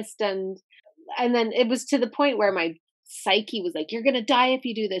dismissed. And then it was to the point where my psyche was like, you're going to die if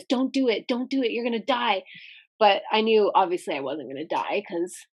you do this. Don't do it. Don't do it. You're going to die. But I knew obviously I wasn't going to die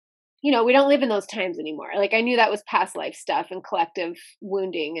because we don't live in those times anymore. Like I knew that was past life stuff and collective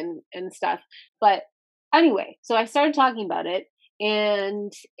wounding and stuff. But anyway, so I started talking about it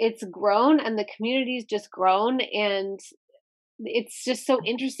and it's grown and the community's just grown and it's just so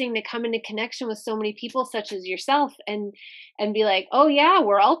interesting to come into connection with so many people such as yourself and be like, "Oh yeah,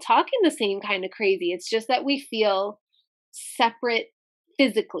 we're all talking the same kind of crazy. It's just that we feel separate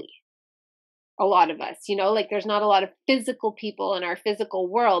physically." A lot of us, like there's not a lot of physical people in our physical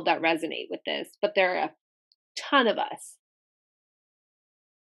world that resonate with this, but there are a ton of us.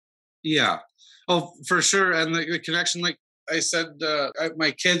 Yeah. Oh, for sure. And the connection, like I said,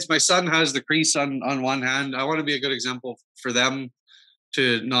 my son has the crease on one hand. I want to be a good example for them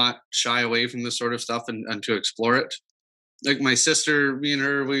to not shy away from this sort of stuff and to explore it. Like my sister, me and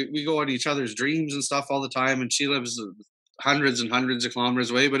her, we go on each other's dreams and stuff all the time. And she lives hundreds and hundreds of kilometers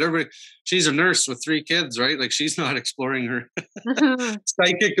away, but she's a nurse with 3 kids, right? Like she's not exploring her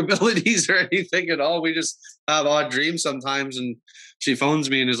psychic abilities or anything at all. We just have odd dreams sometimes. And she phones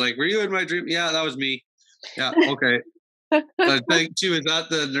me and is like, were you in my dream? Yeah, that was me. Yeah. Okay. I think she was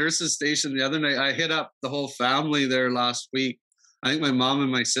at the nurse's station the other night. I hit up the whole family there last week. I think my mom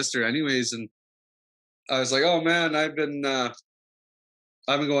and my sister anyways. And I was like, oh man, I've been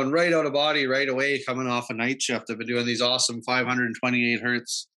going right out of body right away coming off a night shift. I've been doing these awesome 528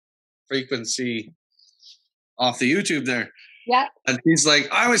 hertz frequency off the YouTube there. Yeah. And he's like,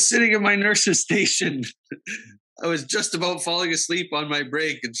 I was sitting in my nurse's station. I was just about falling asleep on my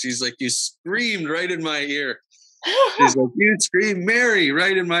break. And she's like, you screamed right in my ear. She's like, you screamed Mary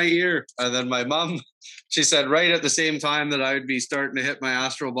right in my ear. And then my mom, she said right at the same time that I would be starting to hit my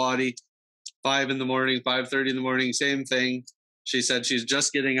astral body, 5 in the morning, 5:30 in the morning, same thing. She said she's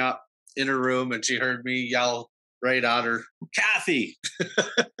just getting up in her room and she heard me yell right at her, Kathy.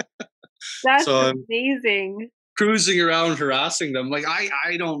 That's so amazing. Cruising around harassing them. Like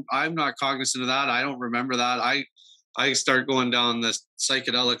I'm not cognizant of that. I don't remember that. I start going down this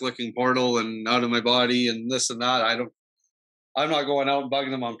psychedelic looking portal and out of my body and this and that. I'm not going out and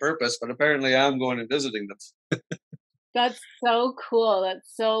bugging them on purpose, but apparently I'm going and visiting them. That's so cool.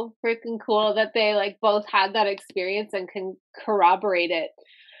 That's so freaking cool that they like both had that experience and can corroborate it,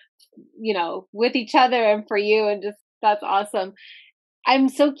 with each other and for you. And just that's awesome. I'm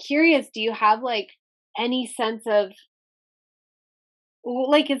so curious. Do you have like any sense of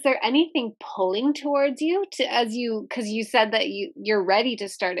like, is there anything pulling towards you to as you because you said that you're ready to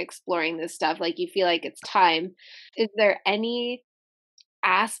start exploring this stuff, like you feel like it's time. Is there any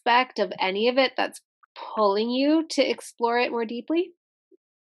aspect of any of it that's pulling you to explore it more deeply?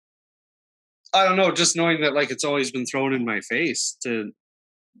 I don't know, just knowing that like it's always been thrown in my face to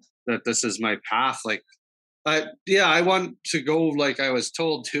that this is my path. Like I want to go like I was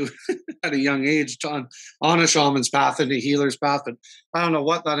told to at a young age on a shaman's path and a healer's path. And I don't know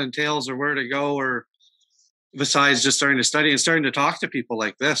what that entails or where to go or besides just starting to study and starting to talk to people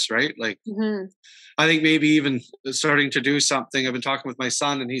like this, right? Like Hmm. I think maybe even starting to do something. I've been talking with my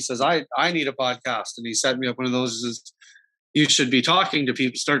son and he says, I need a podcast. And he set me up one of those is you should be talking to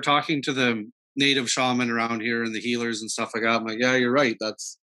people, start talking to the native shaman around here and the healers and stuff like that. I'm like, yeah, you're right.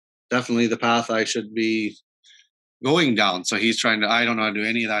 That's definitely the path I should be going down. So he's trying to, I don't know how to do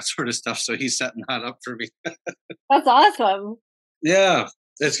any of that sort of stuff. So he's setting that up for me. That's awesome. Yeah.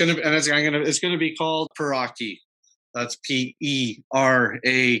 It's gonna be, and it's gonna be called Peraki. That's Perakee.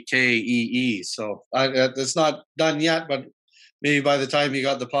 So it's not done yet, but maybe by the time you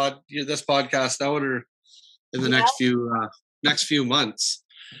got this podcast out, or in the Yeah, next few months,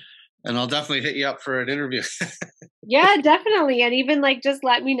 and I'll definitely hit you up for an interview. yeah, definitely. And even like just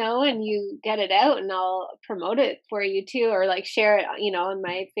let me know and you get it out and I'll promote it for you too, or like share it, on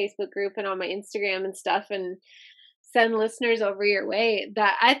my Facebook group and on my Instagram and stuff and send listeners over your way.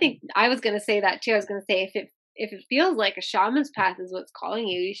 That I think I was gonna say that too. I was gonna say if it feels like a shaman's path is what's calling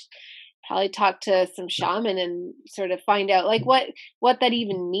you, you should probably talk to some shaman and sort of find out like what that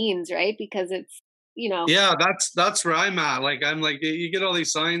even means, right? Because it's Yeah, that's where I'm at. Like I'm like you get all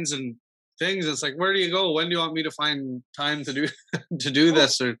these signs and things. It's like where do you go? When do you want me to find time to do to do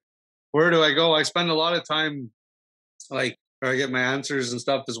this, or where do I go? I spend a lot of time like where I get my answers and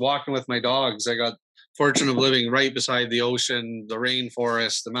stuff is walking with my dogs. I got fortune of living right beside the ocean, the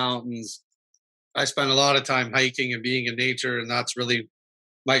rainforest, the mountains. I spend a lot of time hiking and being in nature, and that's really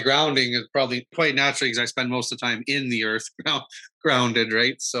my grounding is probably quite naturally because I spend most of the time in the earth grounded,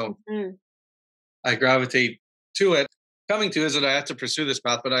 right? So Mhm. I gravitate to it. Coming to is that I have to pursue this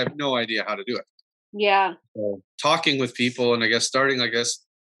path, but I have no idea how to do it. Yeah. So talking with people and I guess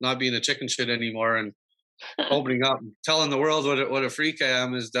not being a chicken shit anymore and opening up and telling the world what a freak I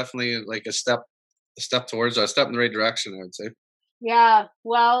am is definitely like a step towards a step in the right direction, I would say. Yeah.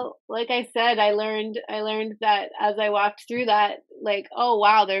 Well, like I said, I learned that as I walked through that, like, oh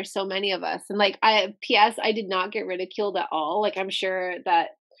wow, there's so many of us. And like I did not get ridiculed at all. Like I'm sure that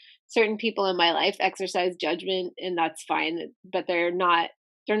certain people in my life exercise judgment and that's fine, but they're not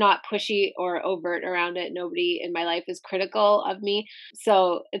pushy or overt around it. Nobody in my life is critical of me.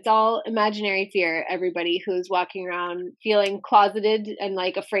 So it's all imaginary fear, everybody who's walking around feeling closeted and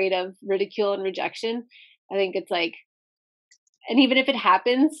like afraid of ridicule and rejection. I think it's like, and even if it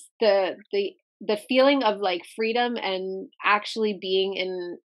happens, the feeling of like freedom and actually being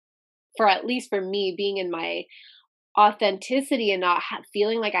in, for at least for me, being in my authenticity and not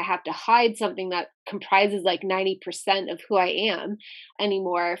feeling like I have to hide something that comprises like 90% of who I am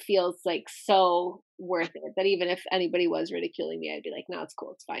anymore feels like so worth it, that even if anybody was ridiculing me, I'd be like, no, it's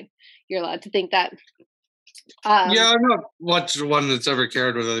cool, it's fine, you're allowed to think that. um Yeah, I'm not much one that's ever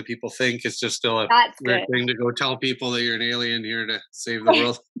cared what other people think. It's just still a that's weird good. thing to go tell people that you're an alien here to save the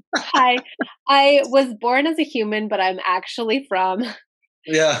world. Hi, I was born as a human but I'm actually from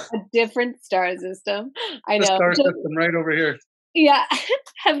Yeah, a different star system. I the know. star system right over here. Yeah.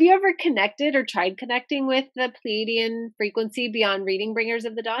 Have you ever connected or tried connecting with the Pleiadian frequency beyond reading Bringers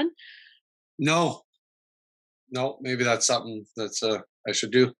of the Dawn? No, no, maybe that's something that's I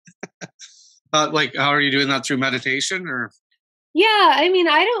should do. Like, how are you doing that through meditation or? Yeah, I mean,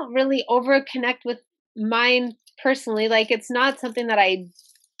 I don't really over connect with mine personally. Like, it's not something that I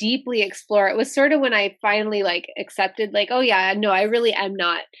deeply explore. It was sort of when I finally like accepted, like, oh yeah, no, I really am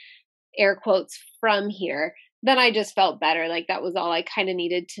not, air quotes, from here. Then I just felt better. Like that was all I kind of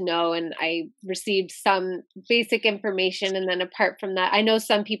needed to know. And I received some basic information. And then apart from that, I know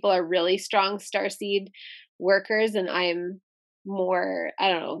some people are really strong starseed workers, and I'm more, I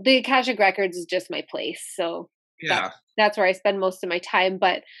don't know, the Akashic Records is just my place. So that Yeah, that's where I spend most of my time.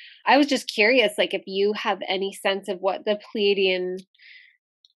 But I was just curious, like if you have any sense of what the Pleiadian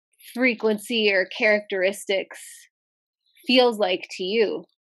frequency or characteristics feels like to you.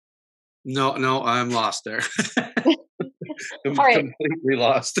 No, I'm lost there. I'm All right. completely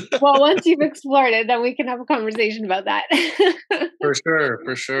lost. Well, once you've explored it, then we can have a conversation about that. For sure,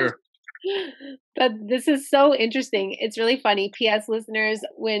 for sure. But this is so interesting. It's really funny. PS listeners,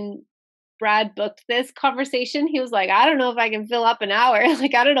 when Brad booked this conversation, he was like, I don't know if I can fill up an hour.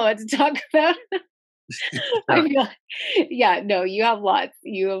 Like, I don't know what to talk about. I Yeah. feel like, yeah, no, you have lots.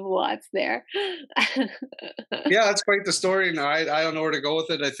 You have lots there. Yeah, it's quite the story. Now I don't know where to go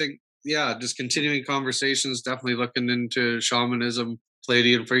with it. I think, yeah, just continuing conversations, definitely looking into shamanism,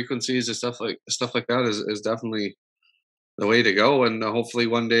 Palladian frequencies, and stuff like that is definitely the way to go. And hopefully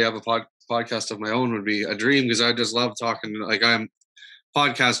one day have a podcast of my own would be a dream, because I just love talking. Like, I'm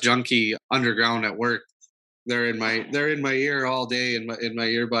podcast junkie underground at work. They're in my ear all day, in my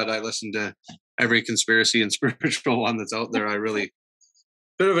earbud. I listen to every conspiracy and spiritual one that's out there. I really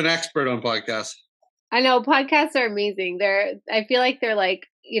bit of an expert on podcasts. I know podcasts are amazing. I feel like they're like,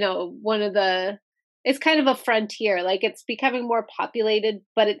 one of it's kind of a frontier. Like it's becoming more populated,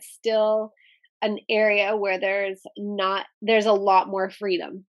 but it's still an area where there's a lot more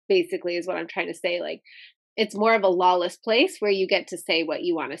freedom, basically, is what I'm trying to say. Like it's more of a lawless place where you get to say what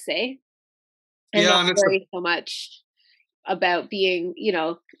you want to say and Yeah, not and worry so much about being,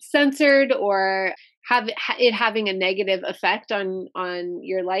 censored or it having a negative effect on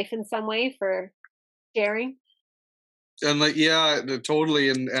your life in some way for sharing. like, yeah, totally.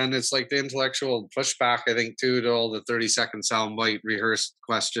 And it's like the intellectual pushback, I think, too, to all the 30-second soundbite rehearsed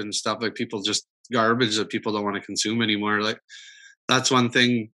question stuff. Like, people just garbage that people don't want to consume anymore. Like, that's one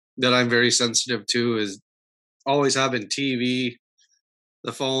thing that I'm very sensitive to, is always having TV,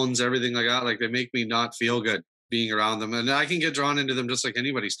 the phones, everything like that. Like, they make me not feel good being around them, and I can get drawn into them just like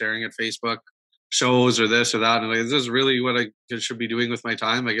anybody, staring at Facebook shows or this or that. And like, is this really what I should be doing with my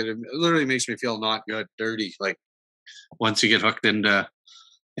time? Like, it literally makes me feel not good, dirty. Like, once you get hooked into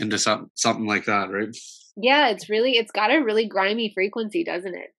something like that, right? Yeah, it's got a really grimy frequency,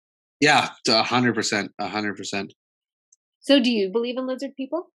 doesn't it? Yeah, 100%, 100%. So do you believe in lizard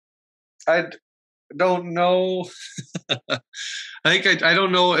people? I don't know. I think I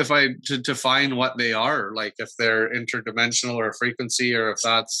don't know if I to define what they are, like if they're interdimensional or a frequency, or if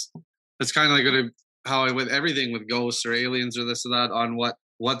that's kind of like how I with everything with ghosts or aliens or this or that, on what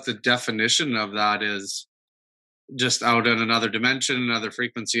the definition of that is. Just out in another dimension, another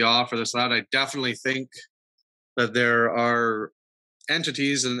frequency off, or this or that. I definitely think that there are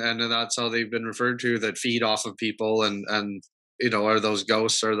entities, and that's how they've been referred to, that feed off of people, and are those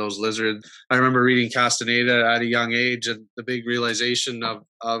ghosts or those lizards. I remember reading Castaneda at a young age, and the big realization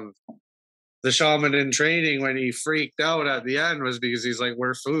of the shaman in training, when he freaked out at the end, was because he's like,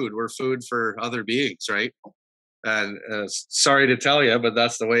 we're food for other beings, right? And sorry to tell you, but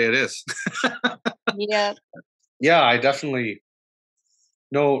that's the way it is. Yeah. Yeah, I definitely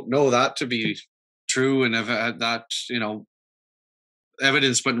know that to be true, and have had that,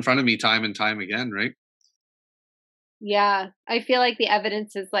 evidence put in front of me time and time again, right? Yeah. I feel like the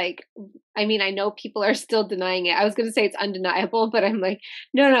evidence is like, I mean, I know people are still denying it. I was going to say it's undeniable, but I'm like,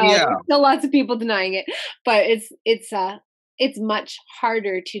 no, Yeah, there's still lots of people denying it. But it's much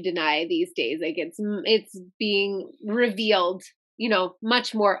harder to deny these days. Like it's being revealed,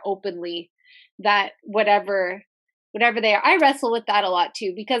 much more openly, that whatever they are. I wrestle with that a lot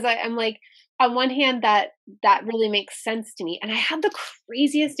too, because I'm like, on one hand, that really makes sense to me. And I had the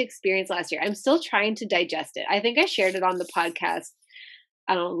craziest experience last year. I'm still trying to digest it. I think I shared it on the podcast,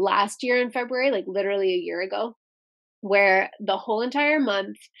 I don't know, last year in February, like literally a year ago, where the whole entire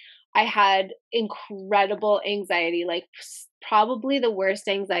month I had incredible anxiety, like probably the worst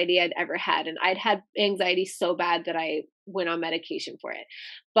anxiety I'd ever had. And I'd had anxiety so bad that I went on medication for it.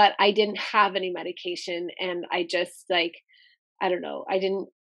 But I didn't have any medication. And I just like, I don't know, I didn't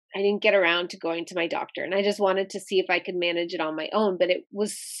get around to going to my doctor, and I just wanted to see if I could manage it on my own. But it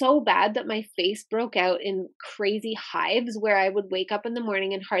was so bad that my face broke out in crazy hives where I would wake up in the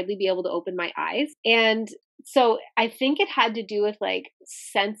morning and hardly be able to open my eyes. And so I think it had to do with like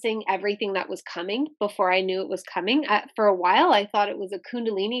sensing everything that was coming before I knew it was coming. For a while, I thought it was a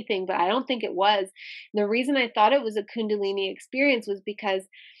Kundalini thing, but I don't think it was. And the reason I thought it was a Kundalini experience was because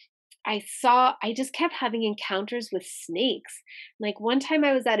I just kept having encounters with snakes. Like one time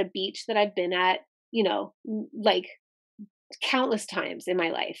I was at a beach that I've been at, like countless times in my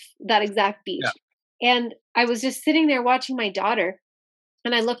life, that exact beach. yeah. And I was just sitting there watching my daughter,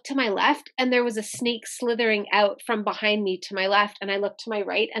 and I looked to my left and there was a snake slithering out from behind me to my left. And I looked to my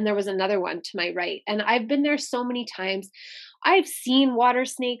right and there was another one to my right. And I've been there so many times. I've seen water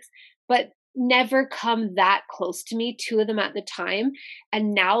snakes, but never come that close to me, two of them at the time.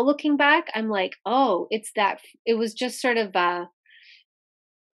 And now looking back, I'm like, oh, it was just sort of a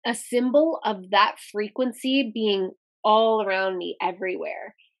symbol of that frequency being all around me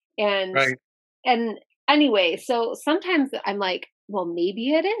everywhere. And Right. and anyway, so sometimes I'm like, well,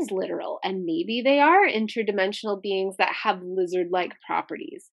 maybe it is literal and maybe they are interdimensional beings that have lizard-like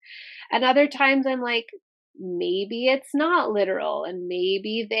properties. And other times I'm like, maybe it's not literal and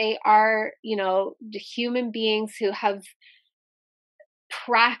maybe they are, the human beings who have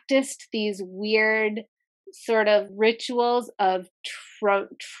practiced these weird sort of rituals of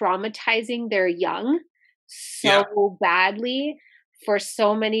traumatizing their young Yeah. so badly for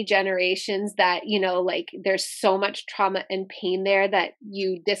so many generations that, like there's so much trauma and pain there that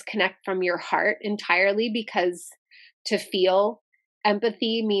you disconnect from your heart entirely, because to feel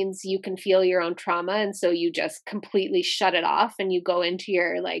empathy means you can feel your own trauma. And so you just completely shut it off and you go into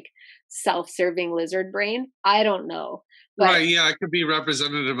your like self-serving lizard brain. I don't know. But Right. Yeah. It could be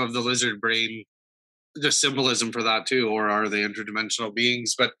representative of the lizard brain, the symbolism for that too, or are they interdimensional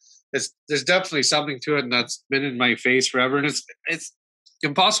beings? But there's definitely something to it, and that's been in my face forever. And it's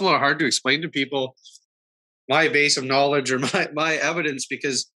impossible or hard to explain to people my base of knowledge or my evidence,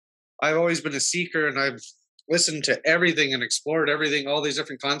 because I've always been a seeker and I've listened to everything and explored everything, all these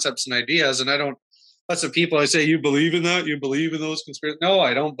different concepts and ideas. And I don't, lots of people I say, you believe in that? You believe in those conspiracies? No,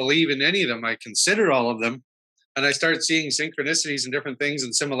 I don't believe in any of them. I consider all of them. And I start seeing synchronicities and different things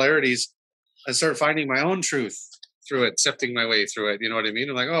and similarities and start finding my own truth through it, sifting my way through it. You know what I mean?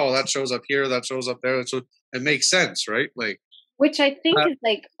 I'm like, oh, that shows up here, that shows up there. So it makes sense, right? Like, which I think is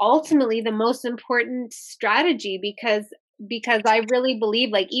like ultimately the most important strategy, because I really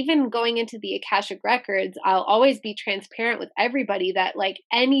believe, like, even going into the Akashic records, I'll always be transparent with everybody that like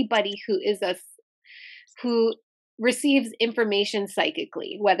anybody who receives information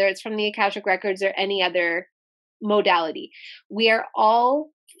psychically, whether it's from the Akashic records or any other modality, we are all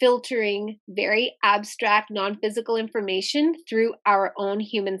filtering very abstract non-physical information through our own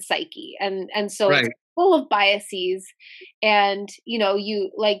human psyche, and so it's right. full of biases. And you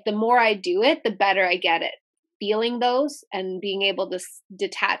like, the more I do it, the better I get at feeling those and being able to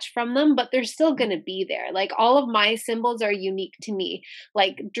detach from them, but they're still going to be there. Like, all of my symbols are unique to me.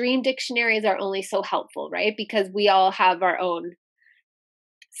 Like, dream dictionaries are only so helpful, right? Because we all have our own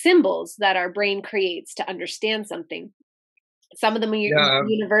symbols that our brain creates to understand something. Some of them are Yeah.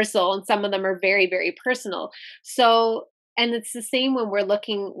 universal and some of them are very, very personal. So, and it's the same when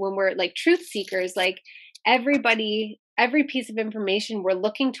we're like truth seekers, like every piece of information we're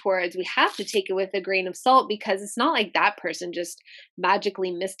looking towards, we have to take it with a grain of salt, because it's not like that person just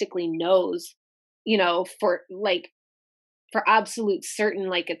magically, mystically knows, for like, for absolute certain,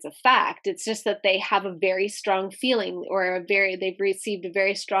 like it's a fact. It's just that they have a very strong feeling, or they've received a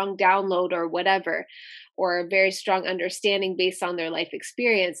very strong download or whatever, or a very strong understanding based on their life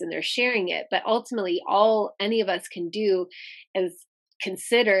experience, and they're sharing it. But ultimately, all any of us can do is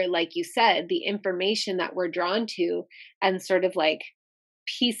consider, like you said, the information that we're drawn to, and sort of like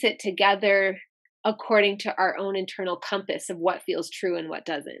piece it together according to our own internal compass of what feels true and what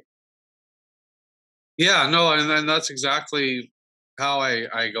doesn't. Yeah, no, and then that's exactly how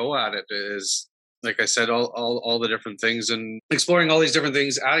I go at it, is like I said, all the different things and exploring all these different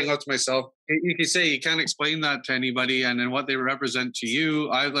things, adding up to myself. You can say you can't explain that to anybody, and then what they represent to you.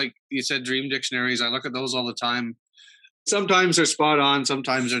 I, like you said, dream dictionaries. I look at those all the time. Sometimes they're spot on,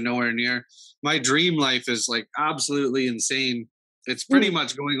 sometimes they're nowhere near. My dream life is like absolutely insane. It's pretty Mm.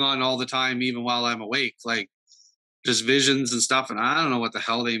 much going on all the time, even while I'm awake. Like, just visions and stuff, and I don't know what the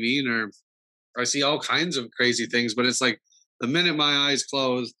hell they mean, or I see all kinds of crazy things, but it's like the minute my eyes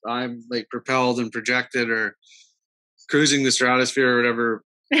close, I'm like propelled and projected or cruising the stratosphere or whatever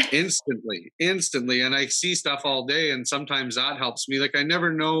instantly. And I see stuff all day. And sometimes that helps me. Like, I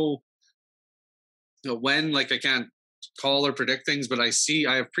never know, when, like, I can't call or predict things, but I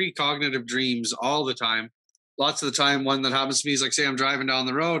have precognitive dreams all the time. Lots of the time, one that happens to me is like, say I'm driving down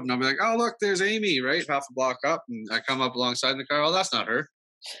the road and I'll be like, oh, look, there's Amy, right? Half a block up. And I come up alongside the car. Oh, that's not her.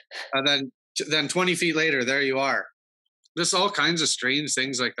 And then 20 feet later, there you are. Just all kinds of strange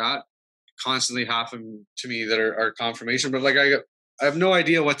things like that constantly happen to me that are confirmation. But like, I have no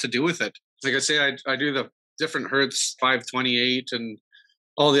idea what to do with it. Like I say, I do the different hertz 528 and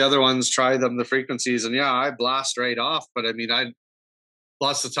all the other ones, try them, the frequencies, and yeah, I blast right off. But I mean, I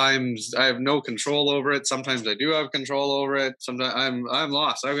lots of times I have no control over it. Sometimes I do have control over it. Sometimes I'm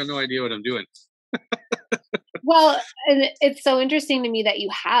lost. I've got no idea what I'm doing. Well, and it's so interesting to me that you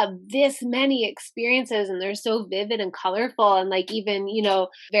have this many experiences and they're so vivid and colorful and like even,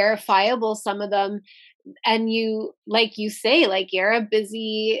 verifiable, some of them. and you, like you say, like you're a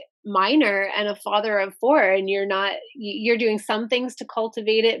busy miner and a father of four, and you're doing some things to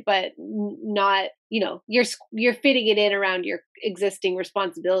cultivate it, but not, you're fitting it in around your existing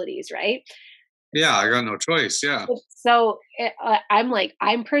responsibilities, right? Yeah, I got no choice. Yeah. So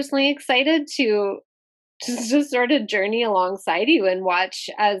I'm personally excited to just sort of journey alongside you and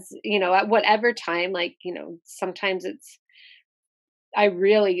watch, as at whatever time, like, sometimes I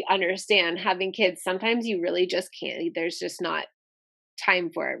really understand having kids. Sometimes you really just can't, there's just not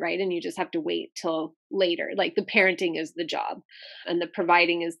time for it, right? And you just have to wait till later. Like the parenting is the job and the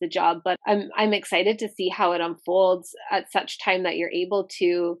providing is the job. But I'm excited to see how it unfolds at such time that you're able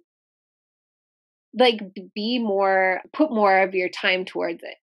to like put more of your time towards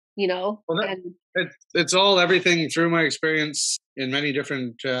it, Well, and it's all everything through my experience in many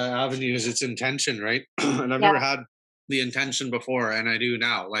different avenues. It's intention, right? And I've yeah, never had the intention before, and I do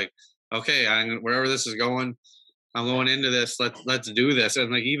now. Like, okay, wherever this is going, I'm going into this. Let's do this.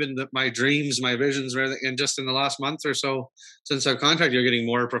 And like even my dreams, my visions, and just in the last month or so since I've contacted you, are getting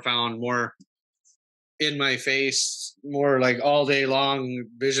more profound, more in my face, more like all day long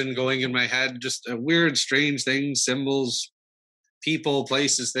vision going in my head, just weird, strange things, symbols, people,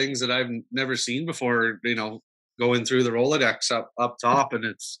 places, things that I've never seen before, going through the Rolodex up top. And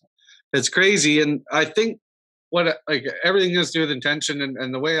it's crazy. And I think what, like, everything has to do with intention,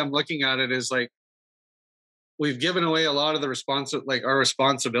 and the way I'm looking at it is like we've given away a lot of the like our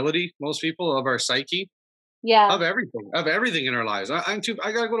responsibility, most people, of our psyche, yeah, of everything in our lives. I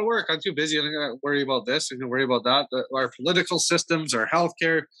gotta go to work. I'm too busy. I gotta worry about this. I gotta worry about that. Our political systems, our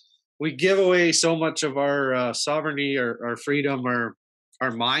healthcare, we give away so much of our sovereignty, our freedom,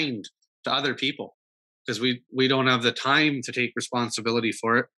 our mind to other people because we don't have the time to take responsibility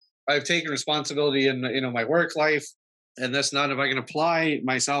for it. I've taken responsibility in my work life, and that's not, if I can apply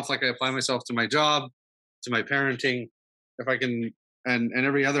myself like I apply myself to my job, to my parenting, if I can, and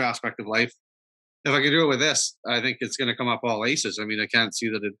every other aspect of life. If I can do it with this, I think it's going to come up all aces. I mean, I can't see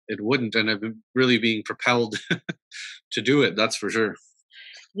that it wouldn't, and I've been really being propelled to do it. That's for sure.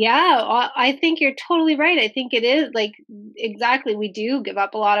 yeah. I think you're totally right. I think it is like exactly. We do give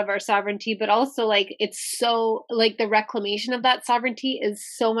up a lot of our sovereignty, but also like it's so like the reclamation of that sovereignty is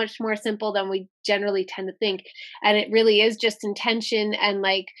so much more simple than we generally tend to think, and it really is just intention and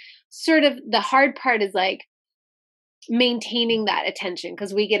like sort of the hard part is like maintaining that attention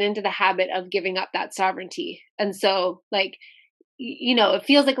because we get into the habit of giving up that sovereignty. And so like it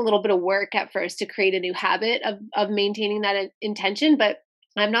feels like a little bit of work at first to create a new habit of maintaining that intention, but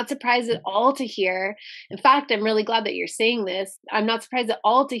I'm not surprised at all to hear. In fact, I'm really glad that you're saying this. I'm not surprised at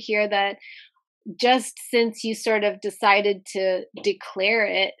all to hear that just since you sort of decided to declare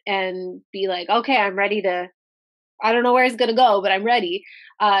it and be like, okay, I'm ready to, I don't know where it's going to go, but I'm ready.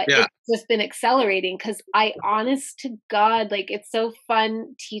 Yeah. It's just been accelerating because honest to God, like it's so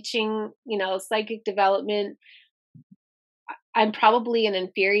fun teaching, psychic development. I'm probably an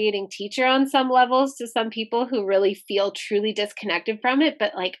infuriating teacher on some levels to some people who really feel truly disconnected from it.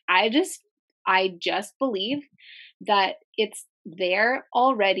 But like, I just believe that it's there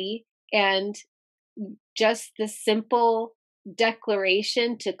already. And just the simple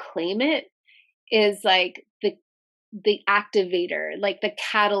declaration to claim it is like the activator, like the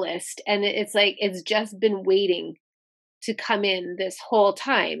catalyst. And it's like, it's just been waiting to come in this whole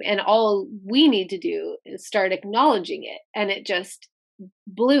time. And all we need to do is start acknowledging it. And it just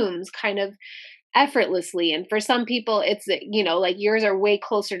blooms kind of effortlessly. And for some people, it's, like yours are way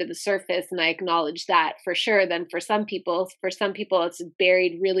closer to the surface. And I acknowledge that for sure than for some people. For some people, it's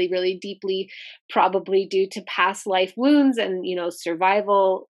buried really, really deeply, probably due to past life wounds and,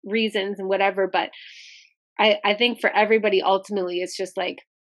 survival reasons and whatever. But I think for everybody, ultimately, it's just like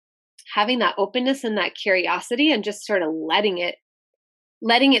having that openness and that curiosity and just sort of letting it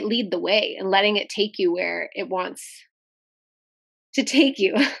lead the way and letting it take you where it wants to take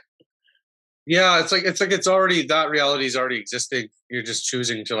you. Yeah, it's already, that reality is already existing. You're just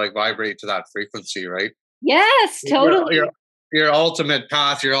choosing to like vibrate to that frequency, right? Yes, totally. Your ultimate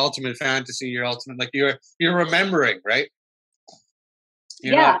path, your ultimate fantasy, your ultimate, like you're remembering, right?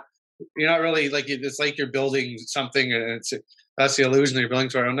 You're Yeah. not you're not really like, it's like you're building something, and that's the illusion that you're building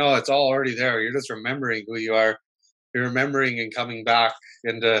to. No, it's all already there. You're just remembering who you are. You're remembering and coming back.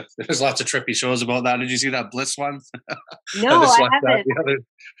 And there's lots of trippy shows about that. Did you see that Bliss one? I No, just I watched haven't.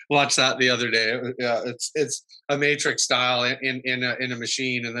 that the other day. Yeah, it's a Matrix style in a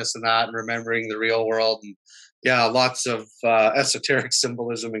machine and this and that, and remembering the real world. And yeah, lots of esoteric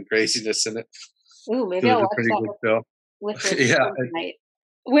symbolism and craziness in it. Ooh, It maybe was I'll a watch pretty that good show. with this Yeah, tonight.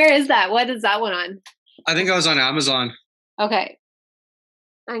 Where is that? What is that one on? I think I was on Amazon. Okay.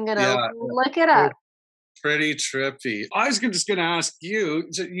 I'm gonna Yeah, look it it was up. pretty trippy. I was just going to ask you,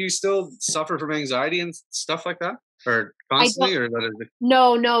 so you still suffer from anxiety and stuff like that? Or I constantly? don't. Or that is,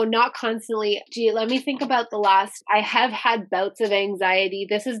 No, not constantly. Gee, let me think about the last. I have had bouts of anxiety.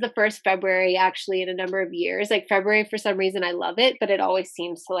 This is the first February actually in a number of years. Like February, for some reason, I love it, but it always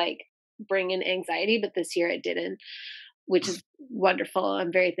seems to like bring in anxiety. But this year it didn't, which is wonderful.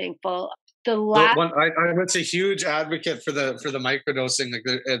 I'm very thankful. The the last. one, I'm a huge advocate for the microdosing.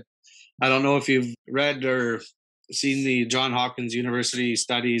 Like I don't know if you've read or seen the John Hopkins University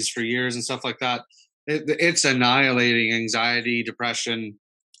studies for years and stuff like that. It's annihilating anxiety, depression,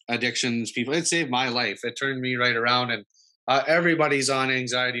 addictions. People, it saved my life. It turned me right around. And everybody's on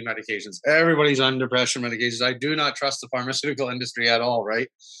anxiety medications. Everybody's on depression medications. I do not trust the pharmaceutical industry at all, right?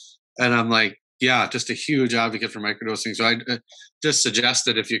 And I'm like, yeah, just a huge advocate for microdosing. So I just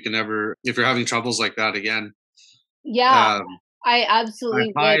suggested if you can ever, if you're having troubles like that again, Yeah, um, I I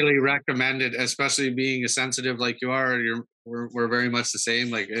absolutely would. highly recommend it, especially being a sensitive like you are. We're very much the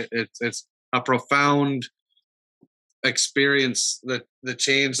same. Like it's a profound experience, the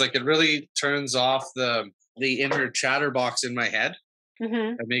change. Like it really turns off the inner chatterbox in my head.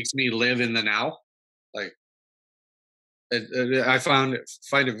 Hmm. It makes me live in the now. Like I find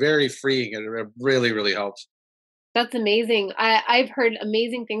it very freeing, and it really really helps. That's amazing. I've heard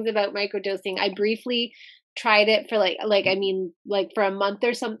amazing things about microdosing. I briefly tried it for like for a month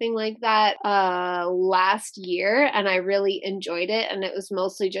or something like that last year, and I really enjoyed it, and it was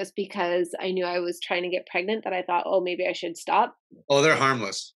mostly just because I knew I was trying to get pregnant that I thought, "Oh, maybe I should stop." Oh, they're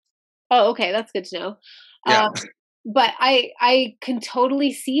harmless. Oh, okay, that's good to know. Yeah, Um but I can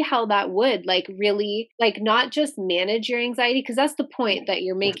totally see how that would like really like not just manage your anxiety because that's the point that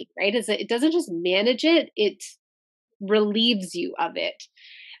you're making, right? Is that it doesn't just manage it, it relieves you of it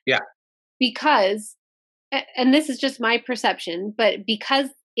yeah, because and this is just my perception, but because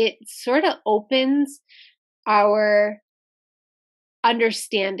it sort of opens our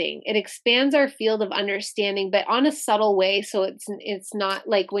understanding. It expands our field of understanding, but on a subtle way. So it's not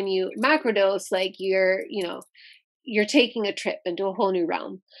like when you macrodose, like you're taking a trip into a whole new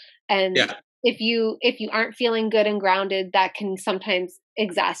realm. And yeah. if you aren't feeling good and grounded, that can sometimes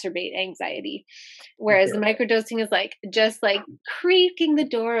exacerbate anxiety. Whereas the microdosing is like just like creaking the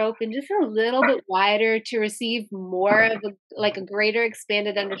door open just a little bit wider to receive more of a greater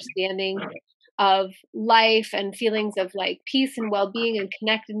expanded understanding of life and feelings of like peace and well-being and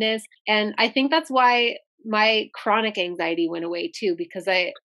connectedness. And I think that's why my chronic anxiety went away too, because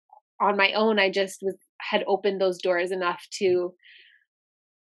I on my own I just was had opened those doors enough to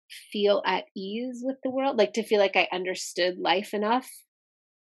feel at ease with the world, like to feel like I understood life enough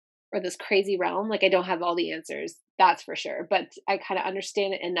or this crazy realm. Like I don't have all the answers, that's for sure, but I kind of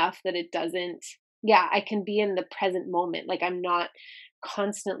understand it enough that it doesn't, yeah, I can be in the present moment. Like I'm not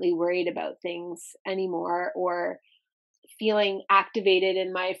constantly worried about things anymore or feeling activated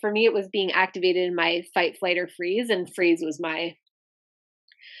in my, for me, it was being activated in my fight, flight, or freeze. And freeze was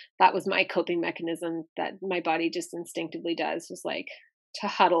that was my coping mechanism that my body just instinctively does, was like to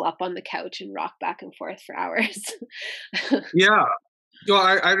huddle up on the couch and rock back and forth for hours. Yeah. Well,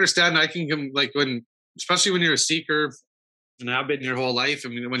 I understand. I can come like when, especially when you're a seeker and have been your whole life. I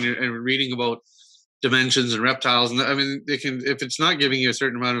mean, when you're reading about dimensions and reptiles, and I mean, they can, if it's not giving you a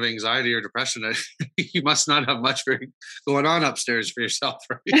certain amount of anxiety or depression, you must not have much going on upstairs for yourself,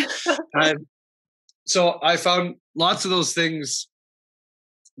 right? And so I found lots of those things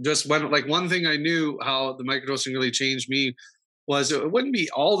just when, like, one thing I knew how the microdosing really changed me was it wouldn't be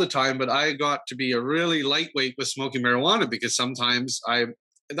all the time, but I got to be a really lightweight with smoking marijuana because sometimes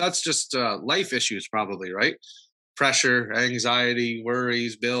that's just life issues, probably, right? Pressure, anxiety,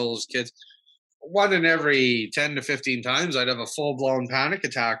 worries, bills, kids. One in every 10 to 15 times, I'd have a full blown panic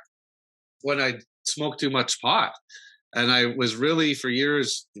attack when I smoked too much pot. And I was really, for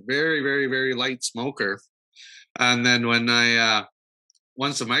years, very, very, very light smoker. And then when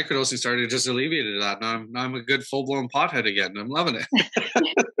once the microdosing started, it just alleviated that. Now I'm a good full blown pothead again. I'm loving it.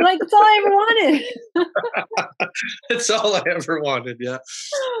 Like it's all I ever wanted. It's all I ever wanted. Yeah.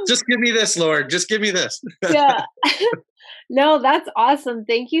 Just give me this, Lord. Just give me this. Yeah. No, that's awesome.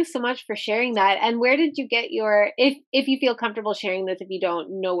 Thank you so much for sharing that. And where did you get your, if you feel comfortable sharing this, if you don't,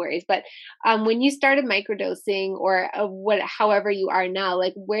 no worries. But when you started microdosing or however you are now,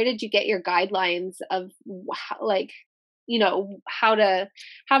 like where did you get your guidelines of like, how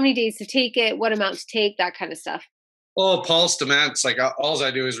many days to take it, what amount to take, that kind of stuff? Oh, Paul Stamets. Like all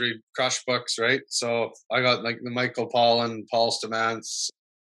I do is read Crush books, right? So I got like the Michael Pollan, Paul Stamets,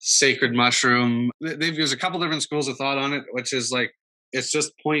 Sacred Mushroom. They've used a couple different schools of thought on it, which is like it's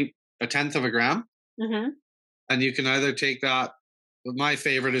just a tenth of a gram, Mm-hmm. and you can either take that. My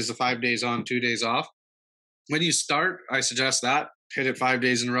favorite is the 5 days on, 2 days off. when you start, I suggest that hit it 5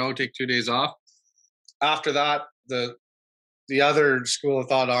 days in a row, take 2 days off. After that, the other school of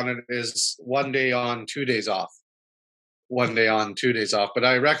thought on it is 1 day on, 2 days off. 1 day on, 2 days off. But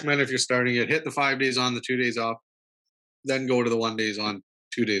I recommend if you're starting it, hit the 5 days on, the 2 days off, then go to the 1 days on,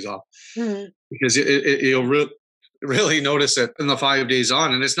 2 days off, because you'll really notice it in the 5 days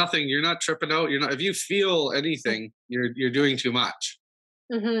on. And it's nothing. You're not tripping out. You're not. If you feel anything, you're doing too much.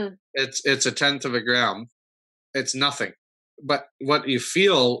 It's a tenth of a gram. It's nothing. But what you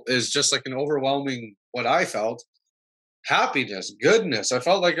feel is just like an overwhelming, what I felt, happiness, goodness. I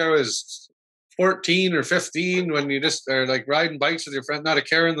felt like I was 14 or 15 when you just are like riding bikes with your friend, not a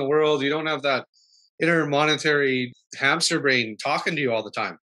care in the world. You don't have that inner monetary hamster brain talking to you all the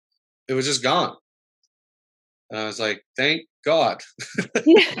time. It was just gone. And I was like, thank God.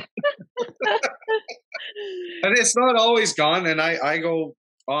 And it's not always gone. And I go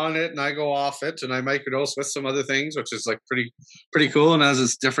on it and I go off it and I microdose with some other things, which is like pretty cool and has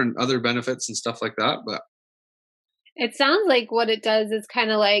its different other benefits and stuff like that. But it sounds like what it does is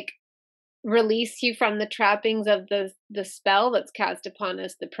kind of like release you from the trappings of the spell that's cast upon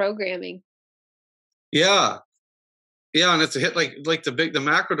us, the programming. Yeah. Yeah, and it's a hit like the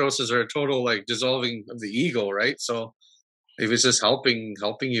macro doses are a total like dissolving of the ego, right? So if it's just helping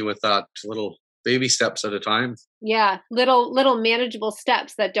you with that, little baby steps at a time. Yeah, little manageable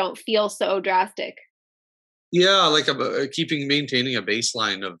steps that don't feel so drastic. Yeah, like maintaining a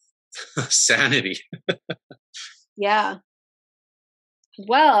baseline of sanity. Yeah.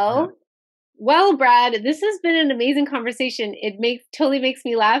 Well, Brad, this has been an amazing conversation. It totally makes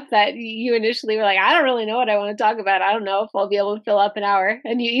me laugh that you initially were like, I don't really know what I want to talk about. I don't know if I'll be able to fill up an hour.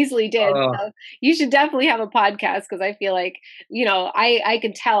 And you easily did. So you should definitely have a podcast, because I feel like, I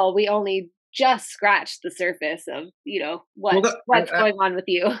can tell we only just scratched the surface of, what's going on with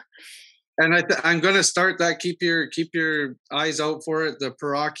you. And I'm going to start that. Keep your eyes out for it. The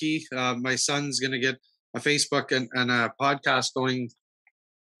Paraki. My son's going to get a Facebook and a podcast going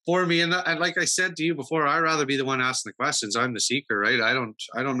for me. And like I said to you before, I'd rather be the one asking the questions. I'm the seeker, right? I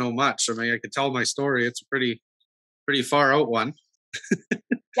don't know much. I mean, I could tell my story. It's a pretty far out one.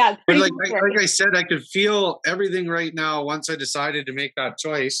 Yeah, but like I said, I could feel everything right now once I decided to make that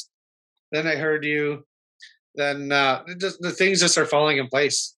choice. Then I heard you. Then the things just are falling in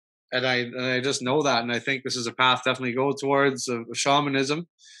place. And I just know that. And I think this is a path definitely go towards shamanism,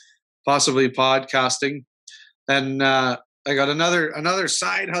 possibly podcasting. And I got another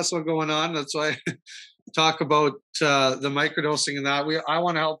side hustle going on. That's why I talk about the microdosing and that. I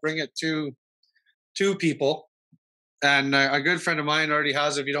want to help bring it to people. And a good friend of mine already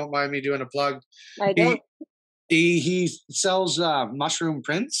has, if you don't mind me doing a plug. I don't. He sells mushroom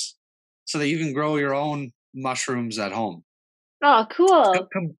prints so that you can grow your own mushrooms at home. Oh, cool.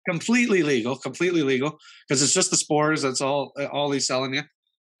 Completely legal, because it's just the spores. That's all he's selling you.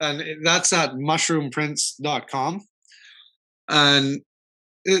 And that's at mushroomprints.com. And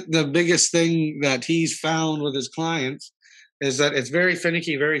the biggest thing that he's found with his clients is that it's very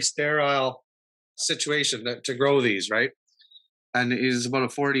finicky, very sterile situation to grow these, right? And it is about a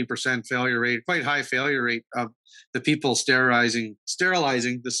 40% failure rate, quite high failure rate of the people sterilizing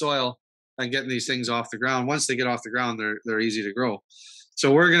the soil and getting these things off the ground. Once they get off the ground, they're easy to grow.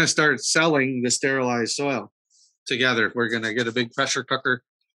 So we're going to start selling the sterilized soil together. We're going to get a big pressure cooker,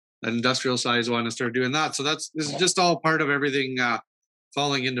 an industrial size one, and start doing that. So this is just all part of everything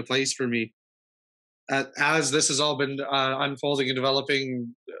falling into place for me. As this has all been unfolding and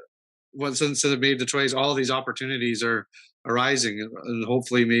developing, since I made the choice, all these opportunities are arising, and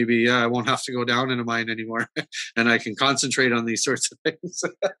hopefully maybe I won't have to go down in a mine anymore and I can concentrate on these sorts of things.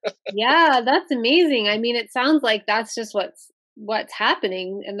 Yeah, that's amazing. I mean, it sounds like that's just what's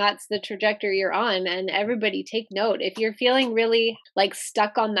happening, and that's the trajectory you're on. And everybody take note. If you're feeling really like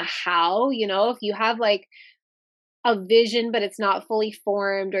stuck on the how, if you have like a vision but it's not fully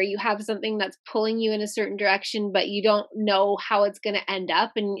formed, or you have something that's pulling you in a certain direction but you don't know how it's going to end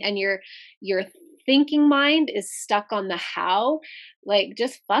up, and your thinking mind is stuck on the how, like,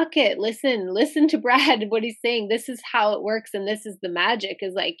 just fuck it, listen to Brad, what he's saying. This is how it works, and this is the magic,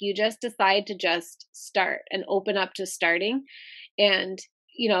 is like you just decide to just start and open up to starting, and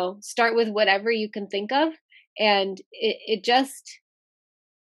start with whatever you can think of, and it just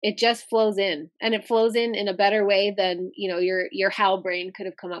flows in, and it flows in a better way than your how brain could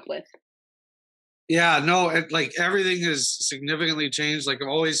have come up with. Yeah, no, like everything has significantly changed. Like I've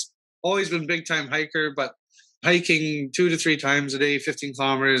always been big time hiker, but hiking 2 to 3 times a day, 15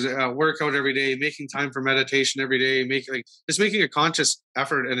 kilometers, workout every day, making time for meditation every day, making a conscious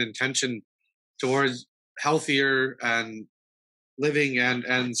effort and intention towards healthier and living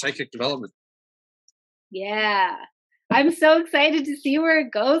and psychic development. Yeah. I'm so excited to see where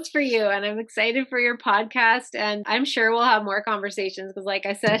it goes for you. And I'm excited for your podcast. And I'm sure we'll have more conversations because, like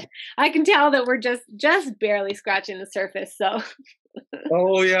I said, I can tell that we're just barely scratching the surface. So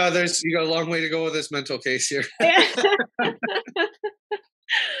Oh yeah, you got a long way to go with this mental case here.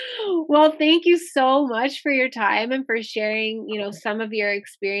 Well, thank you so much for your time and for sharing, some of your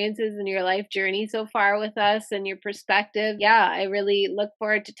experiences and your life journey so far with us and your perspective. Yeah, I really look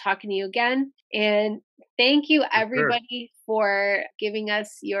forward to talking to you again. And thank you, everybody, for giving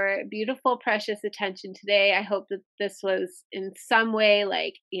us your beautiful, precious attention today. I hope that this was in some way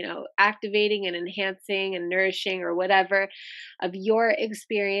activating and enhancing and nourishing or whatever of your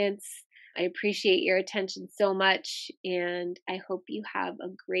experience. I appreciate your attention so much, and I hope you have a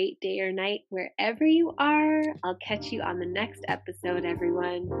great day or night wherever you are. I'll catch you on the next episode,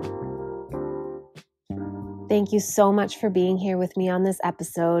 everyone. Thank you so much for being here with me on this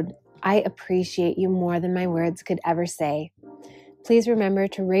episode. I appreciate you more than my words could ever say. Please remember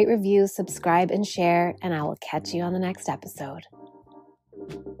to rate, review, subscribe, and share, and I will catch you on the next episode.